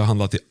 Så där jag har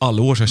handlat i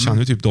alla år. Så jag känner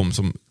ju typ de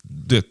som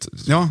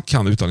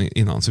kan utan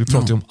innan. Så vi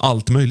pratar ju om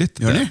allt möjligt.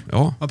 Gör ni?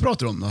 Ja. Vad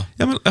pratar du om då?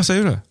 Ja, men jag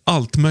säger det.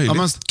 Allt möjligt.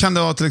 Ja, men kan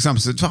det vara till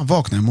exempel,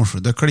 vakna i morse,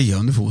 det kliar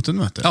under foten,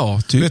 vet du?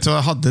 Ja, typ. Vet du vad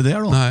jag hade där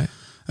då? Nej.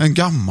 En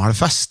gammal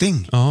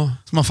fästing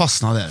som har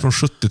fastnat där. Från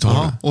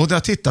 70-talet. Och där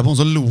jag tittade på honom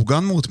så log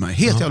han mot mig.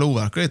 Helt jävla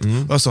overkligt.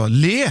 Och jag sa,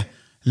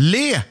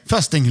 le,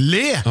 fästing,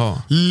 le.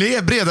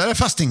 Le, bredare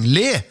fästing,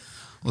 le.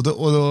 Och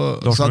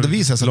då så hade det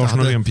visat sig Lars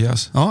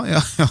Norén-pjäs. Ja.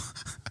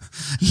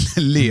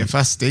 Le,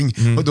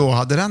 fästing. Och då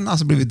hade den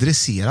alltså blivit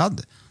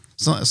dresserad.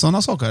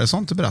 Sådana saker, är det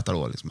sånt du berättar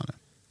då? Liksom, eller?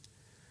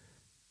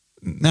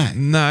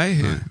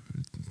 Nej,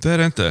 det är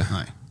det inte.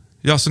 Nej.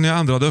 Ja, så ni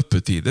ändrade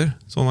öppettider.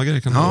 Sådana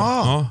grejer kan det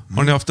vara.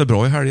 Har ni haft det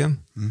bra i helgen?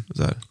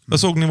 Så här. Jag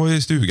såg ni var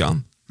i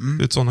stugan.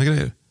 Sådana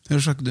grejer.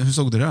 Hur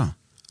såg du det?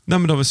 Nej,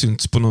 men det har väl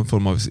synts på någon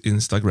form av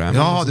Instagram.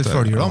 Ja, du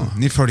följer dem.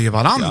 Ni följer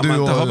varandra. Ja,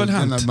 men det har väl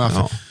hänt.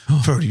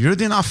 Följer du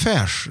din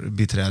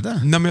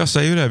affärsbiträde? Nej, men jag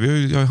säger ju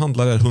det. Jag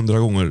handlar där 100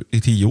 gånger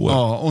i 10 år.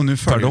 Ja, och nu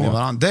följer ni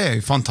varandra. Det är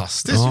ju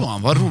fantastiskt,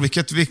 Johan. Vad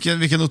roligt.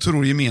 Vilken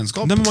otrolig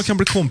gemenskap. Nej, men man kan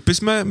bli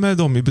kompis med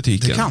dem i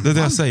butiken. Det är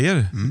det jag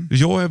säger.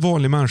 Jag är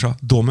vanlig människa.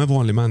 De är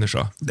vanlig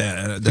människa.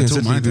 Det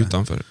tror man inte.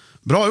 Utanför.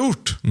 Bra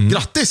gjort.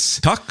 Grattis.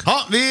 Tack.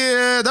 Ja, det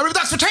blir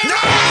dags för tävling.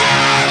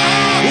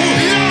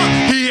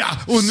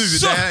 Och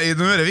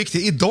nu är det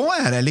viktigt. Idag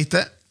är det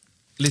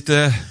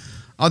lite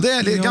Ja, det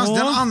är ganska,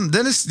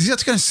 jag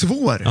tycker den är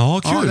svår.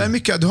 Ja, kul. Ja, det är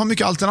mycket, du har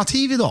mycket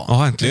alternativ idag.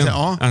 Ja, äntligen.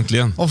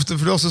 Äntligen. Ofta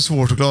för det är så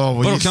svårt att klara av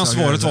att gissa. Då kan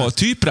svaret vara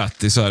typ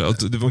rätt i så här,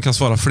 att man kan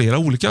svara flera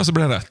olika så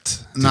blir det rätt. Typ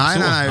nej,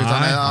 så.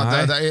 utan det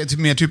är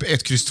mer typ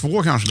 1, X,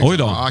 2 kanske. Oj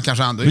då. Ja,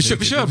 kanske ändå. Vi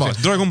kör bara.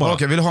 Dra igång bara.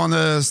 Okej, vill du ha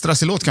en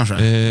stressig låt kanske?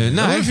 Nej.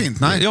 Det är fint.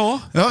 Nej. Ja.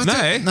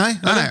 Nej.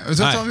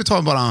 Vi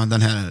tar bara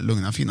den här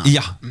lugna, fina.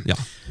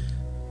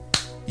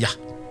 Ja.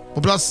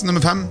 På plats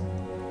nummer 5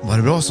 var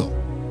det bra så.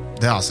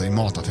 Det är alltså i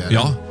mataffären.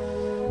 Ja.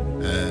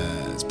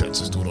 Spelar inte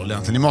så stor roll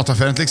egentligen. I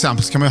mataffären till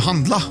exempel så kan man ju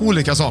handla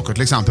olika saker.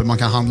 Till exempel man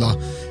kan handla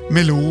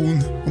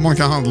melon och man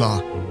kan handla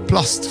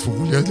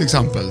plastfolie till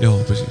exempel.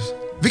 Ja, precis.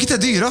 Vilket är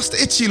dyrast?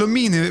 1 kilo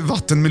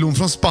mini-vattenmelon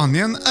från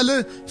Spanien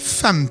eller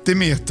 50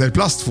 meter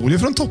plastfolie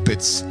från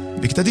Toppits?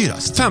 Vilket är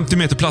dyrast? 50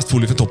 meter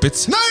plastfolie från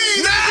Toppits. Nej!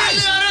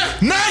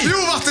 Nej! Jo,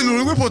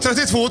 vattenmelon går på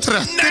 32,30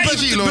 per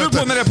kilo. Det beror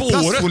på när det är på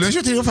året. Plastfolien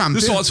 23,50.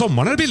 Du sa att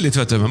sommaren är billigt,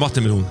 vet du, med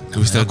vattenmelon.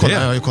 Jag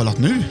har ju kollat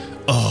nu.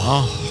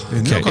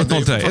 Okej, 1-0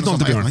 till dig. 1-0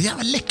 till Björn.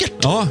 Jävla läckert.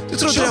 Ja. Du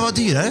trodde det var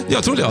dyrare?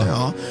 Jag trodde jag.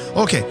 Ja.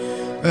 Okej.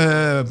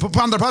 På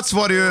andra plats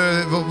var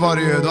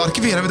det ju, då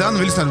arkiverade vi den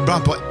och vi lyssnade bland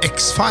annat på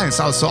X-Files,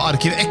 alltså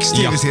Arkiv X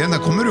TV-serien. Där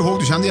kommer du ihåg,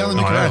 du kände igen den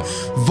mycket väl.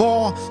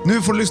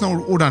 Nu får du lyssna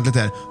ordentligt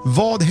här.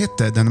 Vad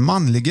hette den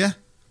manlige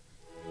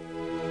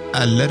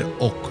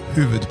och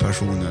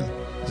huvudpersonen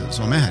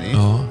som är med här i?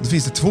 Då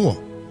finns det 2.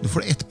 Då får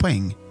du 1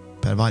 poäng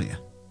per varje.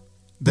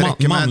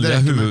 Manliga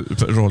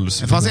huvudroll.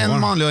 Det fanns en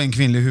manlig och en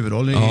kvinnlig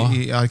huvudroll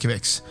i Arkiv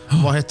X.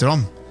 Vad hette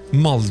de?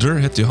 Mulder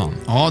hette ju han.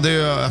 Ja, det är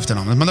ju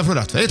efternamnet, men det får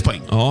du rätt för 1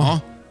 poäng. Ja.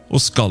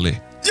 Och Scully. Ja,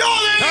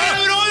 det är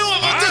bra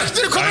Johan! Vad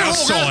duktig du kommer ihåg! Jag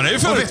sa det ju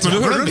förut, men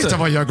du hörde inte. Vet du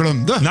vad jag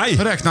glömde? Nej.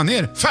 Räkna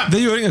ner. 5. Det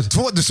gör inget.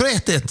 2, du sa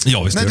 1-1.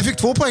 Ja, visst. Nej, du fick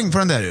 2 poäng på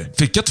den där.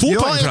 Fick jag 2 poäng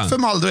för den? Ja, 1 för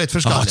Mulder och 1 för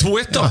Scully.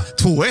 2-1 då?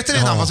 2-1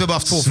 redan, fast vi har bara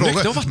haft 2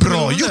 frågor.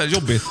 Bra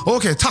gjort.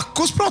 Okej,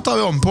 tacos pratar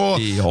vi om på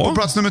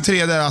plats nummer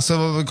 3 där,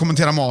 alltså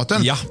kommentera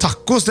maten. Ja.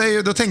 Tacos, det är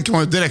ju, då tänker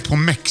man ju direkt på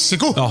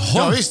Mexiko. Jaha.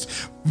 Ja, visst.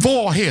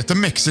 Vad heter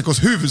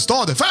Mexikos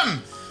huvudstad? 5,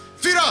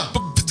 4,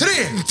 3,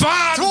 2, 1.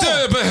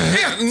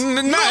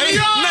 Nej,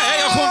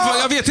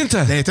 jag vet inte.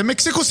 Det heter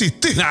Mexico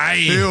City.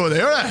 Nej. Jo, det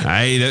gör det.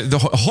 Nej,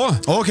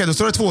 Okej, då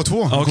står det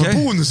 2-2. Okej.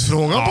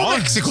 Bonusfrågan på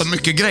Mexiko.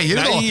 Mycket grejer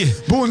idag.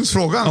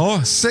 Bonusfrågan.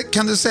 Ja.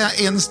 Kan du säga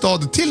en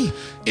stad till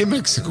i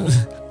Mexiko?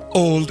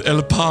 Old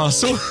El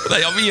Paso.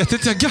 Nej, jag vet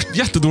inte. Jag är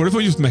jättedålig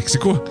på just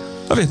Mexiko.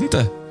 Jag vet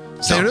inte.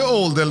 Säger du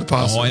Old El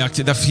Paso? Ja,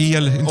 det är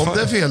fel. Om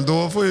det är fel,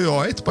 då får ju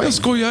jag 1 poäng. Jag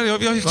skojar.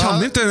 Jag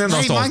kan inte en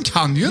enda stad. Nej, man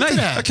kan ju inte det.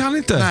 Nej, jag kan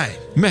inte.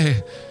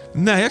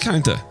 Nej, jag kan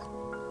inte.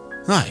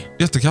 Nej.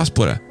 Jättekass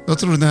på det. Jag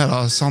tror den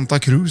här Santa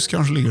Cruz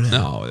kanske ligger där.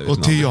 Ja,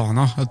 och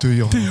Tijuana.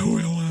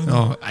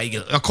 Ja,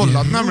 jag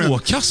kollade nämligen.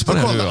 Råkass på jag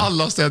det kollade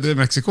alla städer i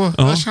Mexiko.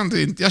 Ja.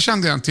 Jag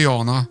kände igen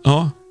Tijuana.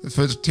 Ja.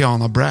 För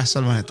Tijuana Brass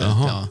eller vad heter det?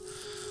 Ja.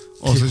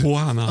 Och så,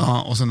 Tijuana.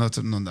 Ja, och sen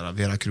någon där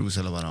Vera Cruz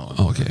eller vad det var.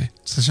 Okej.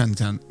 Så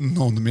kände jag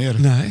någon mer.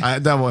 Nej,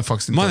 det var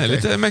faktiskt inte. Man är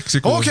lite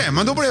Mexiko. Okej,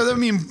 men då blev det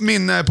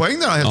min poäng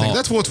där helt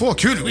enkelt. Det är 2-2.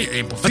 Kul. Vi är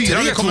in på 4.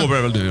 3-2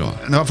 blev väl du då?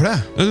 Nej, varför det?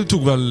 Ja, du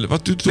tog väl...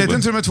 Ledde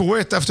inte du med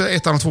 2-1 efter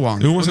 1:an och 2:an?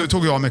 Jo, och nu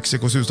tog jag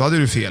Mexikos hus. Då hade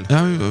du fel.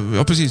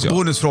 Ja, precis. Ja.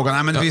 Bonusfrågan.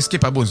 Nej, men vi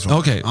skippar bonusfrågan.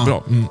 Okej,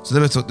 bra. Så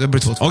det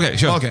blir 2-2. Okej,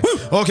 kör.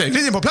 Okej,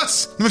 glid in på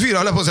plats nummer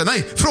 4. Jag på att säga.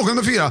 Nej, fråga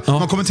nummer 4.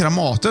 Man kommenterar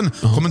maten.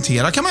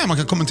 Kommentera kan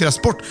man kommentera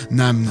sport.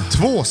 Nämn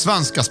 2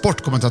 svenska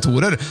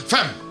sportkommentatorer. 5,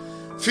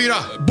 4,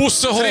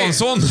 Bosse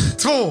Hansson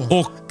 2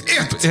 och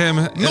 1. en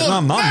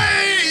annan.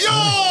 Nej,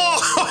 ja!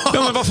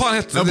 Ja, men vad fan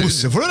heter det?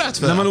 Bosse får du rätt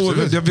för. Nej,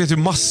 men jag vet ju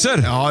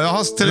massor. Ja, jag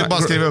har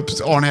bara skrivit upp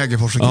Arne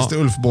Hägerfors och Christer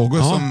Ulf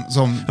Båge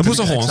som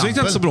Bosse Hansson gick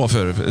det inte så bra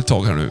för ett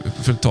tag här nu.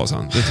 För ett tag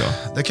sedan, vet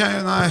jag. Det kan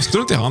ju, nej.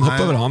 Står inte han, hoppa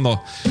över han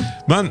då.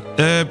 Men...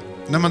 nej,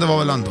 men det var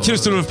väl ändå...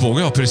 Christer Ulf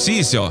Båge, ja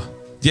precis ja.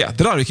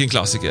 Jädrar vilken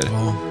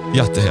klassiker.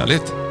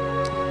 Jättehärligt.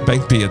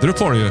 Bengt Bedrup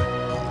var det ju.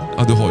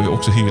 Ja, du har ju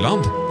också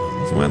Hyland.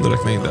 Får man ändå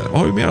räkna in där. Vad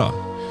har vi mer då?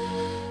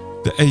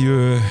 Det är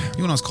ju...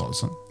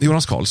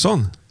 Jonas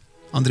Karlsson.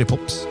 André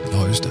Pops.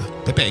 Ja, just det.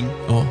 Peppe Eng.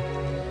 Ja.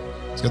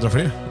 Ska jag dra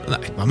fler? Nej.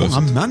 Vad många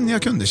män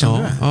jag kunde, kände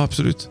du det? Ja,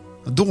 absolut.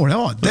 Dåliga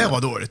var. Det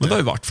var dåligt. Men det har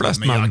ju varit flest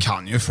men män. jag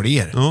kan ju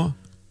fler. Ja.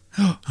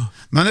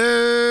 Men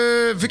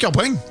fick jag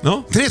poäng.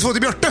 Ja. 3-2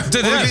 till Björte. Det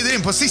och vi glider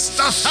in på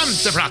sista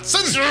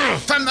femteplatsen.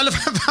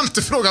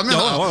 Femte frågan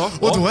menar jag.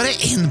 Och då är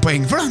det 1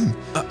 poäng för den.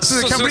 Så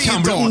det kan bli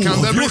idag.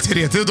 Kan det bli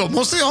 3-3. Då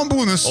måste jag ha en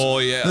bonus.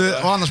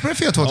 Och annars blir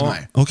det 4-2 till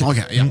mig.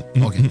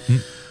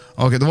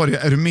 Okej, då var det,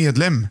 är du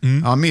medlem?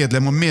 Ja,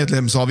 medlem och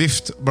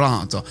medlemsavgift bland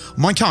annat. Då.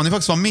 Man kan ju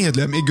faktiskt vara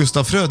medlem i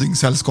Gustaf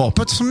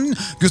Fröding-sällskapet.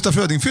 Gustaf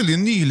Fröding fyllde ju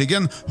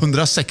nyligen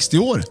 160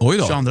 år.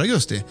 22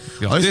 augusti.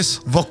 Grattis.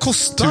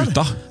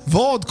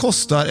 Vad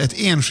kostar ett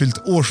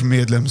enskilt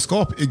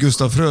årsmedlemskap i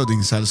Gustaf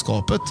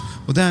Fröding-sällskapet?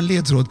 Och det är en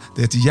ledtråd.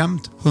 Det är ett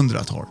jämnt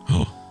 100-tal.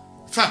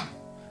 5,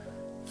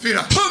 4,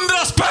 100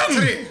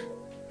 spänn! 3,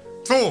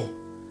 2,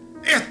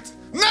 1.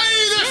 Nej,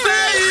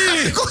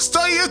 det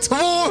kostar ju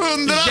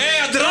 200!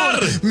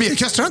 Jädrar! Mer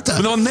kostar det inte.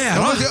 Men det var nära.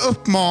 Jag vill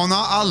uppmana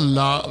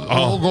alla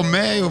att gå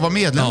med och vara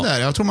medlem där.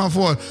 Jag tror man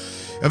får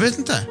Jag vet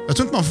inte. Jag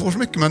tror inte man får så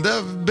mycket, men det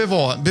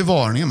är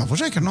bevarningen. Man får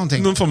säkert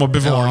någonting. Någon form av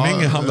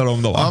bevarning handlar det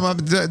om då, va? Ja,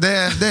 men det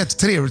är ett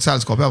trevligt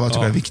sällskap. Jag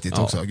tycker det är viktigt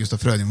också.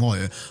 Gustaf Fröding var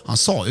ju... Han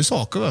sa ju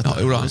saker, vet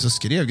du. Han så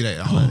skrev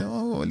grejer. Jag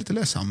var lite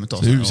ledsamt.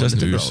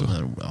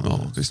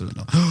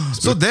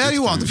 Så där,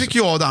 Johan, då fick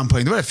jag den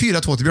poäng. Det var det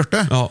 4-2 till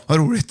Björte. Ja. Vad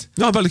roligt.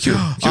 Ja, väldigt kul.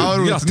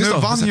 Grattis, nu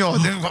vann jag.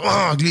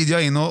 Glider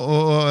jag in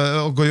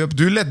och går upp.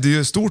 Du ledde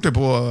ju stort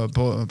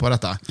på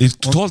detta.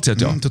 Totalt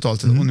sett, ja.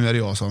 Totalt sett. Och nu är det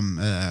jag som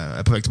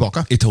är på väg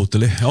tillbaka.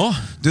 Totally, ja.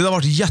 Det har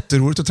varit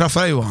jätteroligt att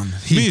träffa dig, Johan.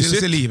 Hittills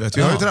Mysigt. I livet.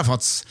 Vi har ju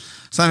träffats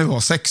sen vi var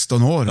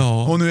 16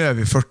 år. Och nu är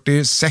vi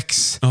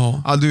 46.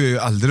 Ja, du är ju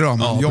äldre då,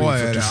 men jag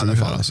är i alla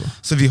fall. Alltså.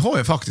 Så vi har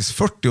ju faktiskt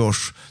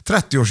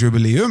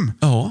 30-årsjubileum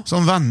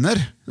som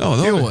vänner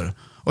i år.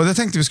 Och det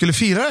tänkte vi skulle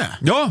fira det.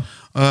 Ja.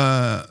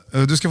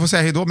 Du ska få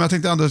säga hej då, men jag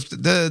tänkte ändå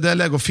det är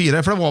läge att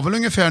fira. För det var väl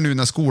ungefär nu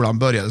när skolan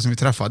började som vi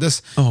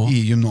träffades i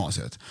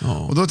gymnasiet.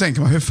 Och då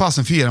tänker man, hur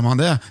fasen firar man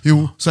det?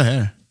 Jo, så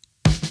här.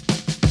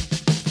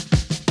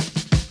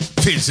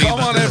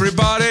 Come on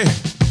everybody,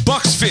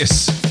 Bucks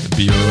Fizz.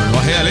 Björn,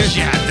 vad härligt.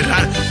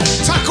 Jädrar.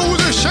 Tack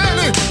gode,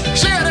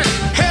 käre,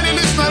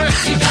 härlig lyssnare.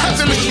 Att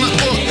du lyssnar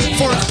på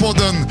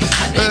Folkpodden.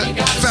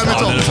 5 i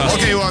topp.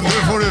 Okej Johan, nu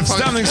får du...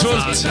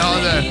 Stämningsfullt. Ja,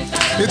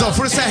 idag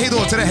får du säga hej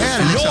då till det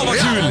här. Ja, vad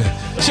kul.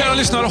 Kära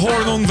lyssnare, har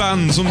du någon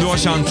vän som du har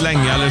känt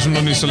länge eller som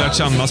du nyss har lärt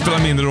känna? Spelar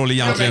mindre roll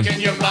egentligen.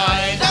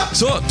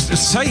 Så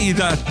säg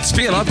det,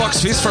 spela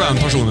Bucks Fizz för den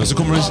personen så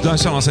kommer du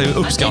känna sig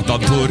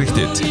uppskattad på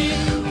riktigt.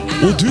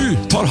 Och du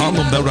tar hand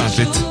om det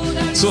ordentligt.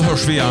 Så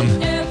hörs vi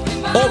igen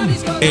om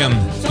en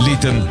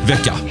liten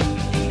vecka.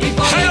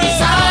 Hej då!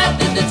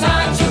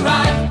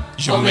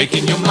 You're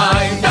making your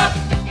mind up.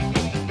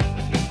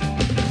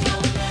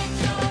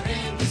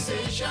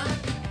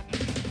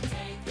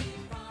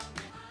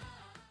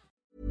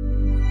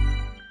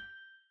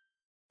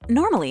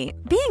 Normally,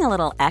 being a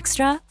little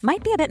extra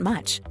might be a bit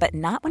much, but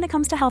not when it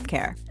comes to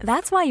healthcare.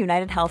 That's why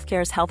United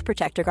Healthcare's Health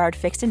Protector Guard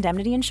fixed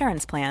indemnity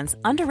insurance plans,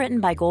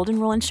 underwritten by Golden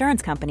Rule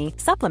Insurance Company,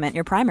 supplement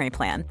your primary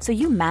plan so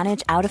you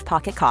manage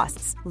out-of-pocket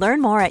costs.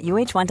 Learn more at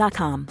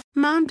uh1.com.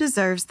 Mom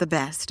deserves the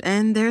best,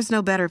 and there's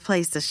no better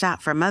place to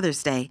shop for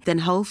Mother's Day than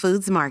Whole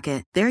Foods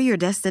Market. They're your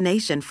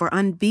destination for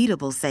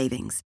unbeatable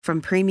savings,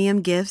 from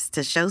premium gifts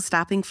to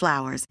show-stopping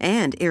flowers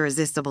and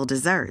irresistible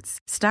desserts.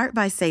 Start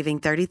by saving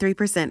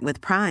 33% with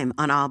Prime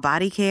on all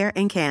body care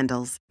and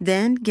candles.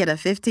 Then get a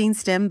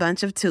 15-stem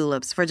bunch of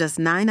tulips for just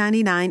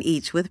 $9.99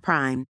 each with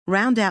Prime.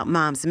 Round out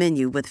Mom's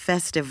menu with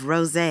festive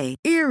rosé,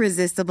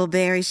 irresistible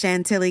berry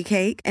chantilly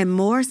cake, and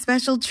more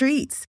special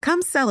treats.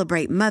 Come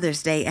celebrate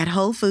Mother's Day at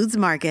Whole Foods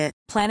Market.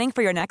 Planning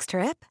for your next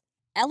trip?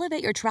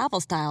 Elevate your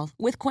travel style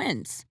with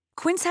Quince.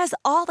 Quince has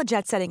all the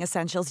jet-setting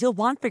essentials you'll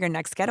want for your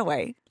next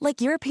getaway, like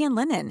European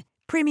linen,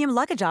 premium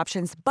luggage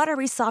options,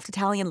 buttery soft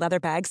Italian leather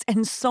bags,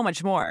 and so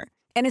much more.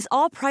 And is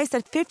all priced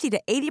at 50 to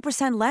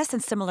 80% less than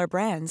similar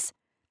brands.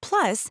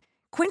 Plus,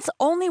 Quince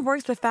only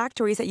works with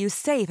factories that use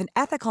safe and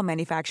ethical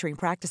manufacturing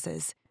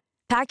practices.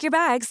 Pack your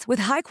bags with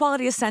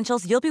high-quality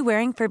essentials you'll be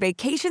wearing for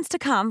vacations to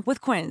come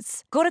with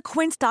Quince. Go to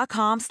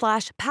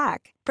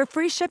quince.com/pack for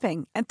free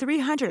shipping and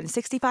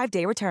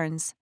 365-day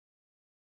returns.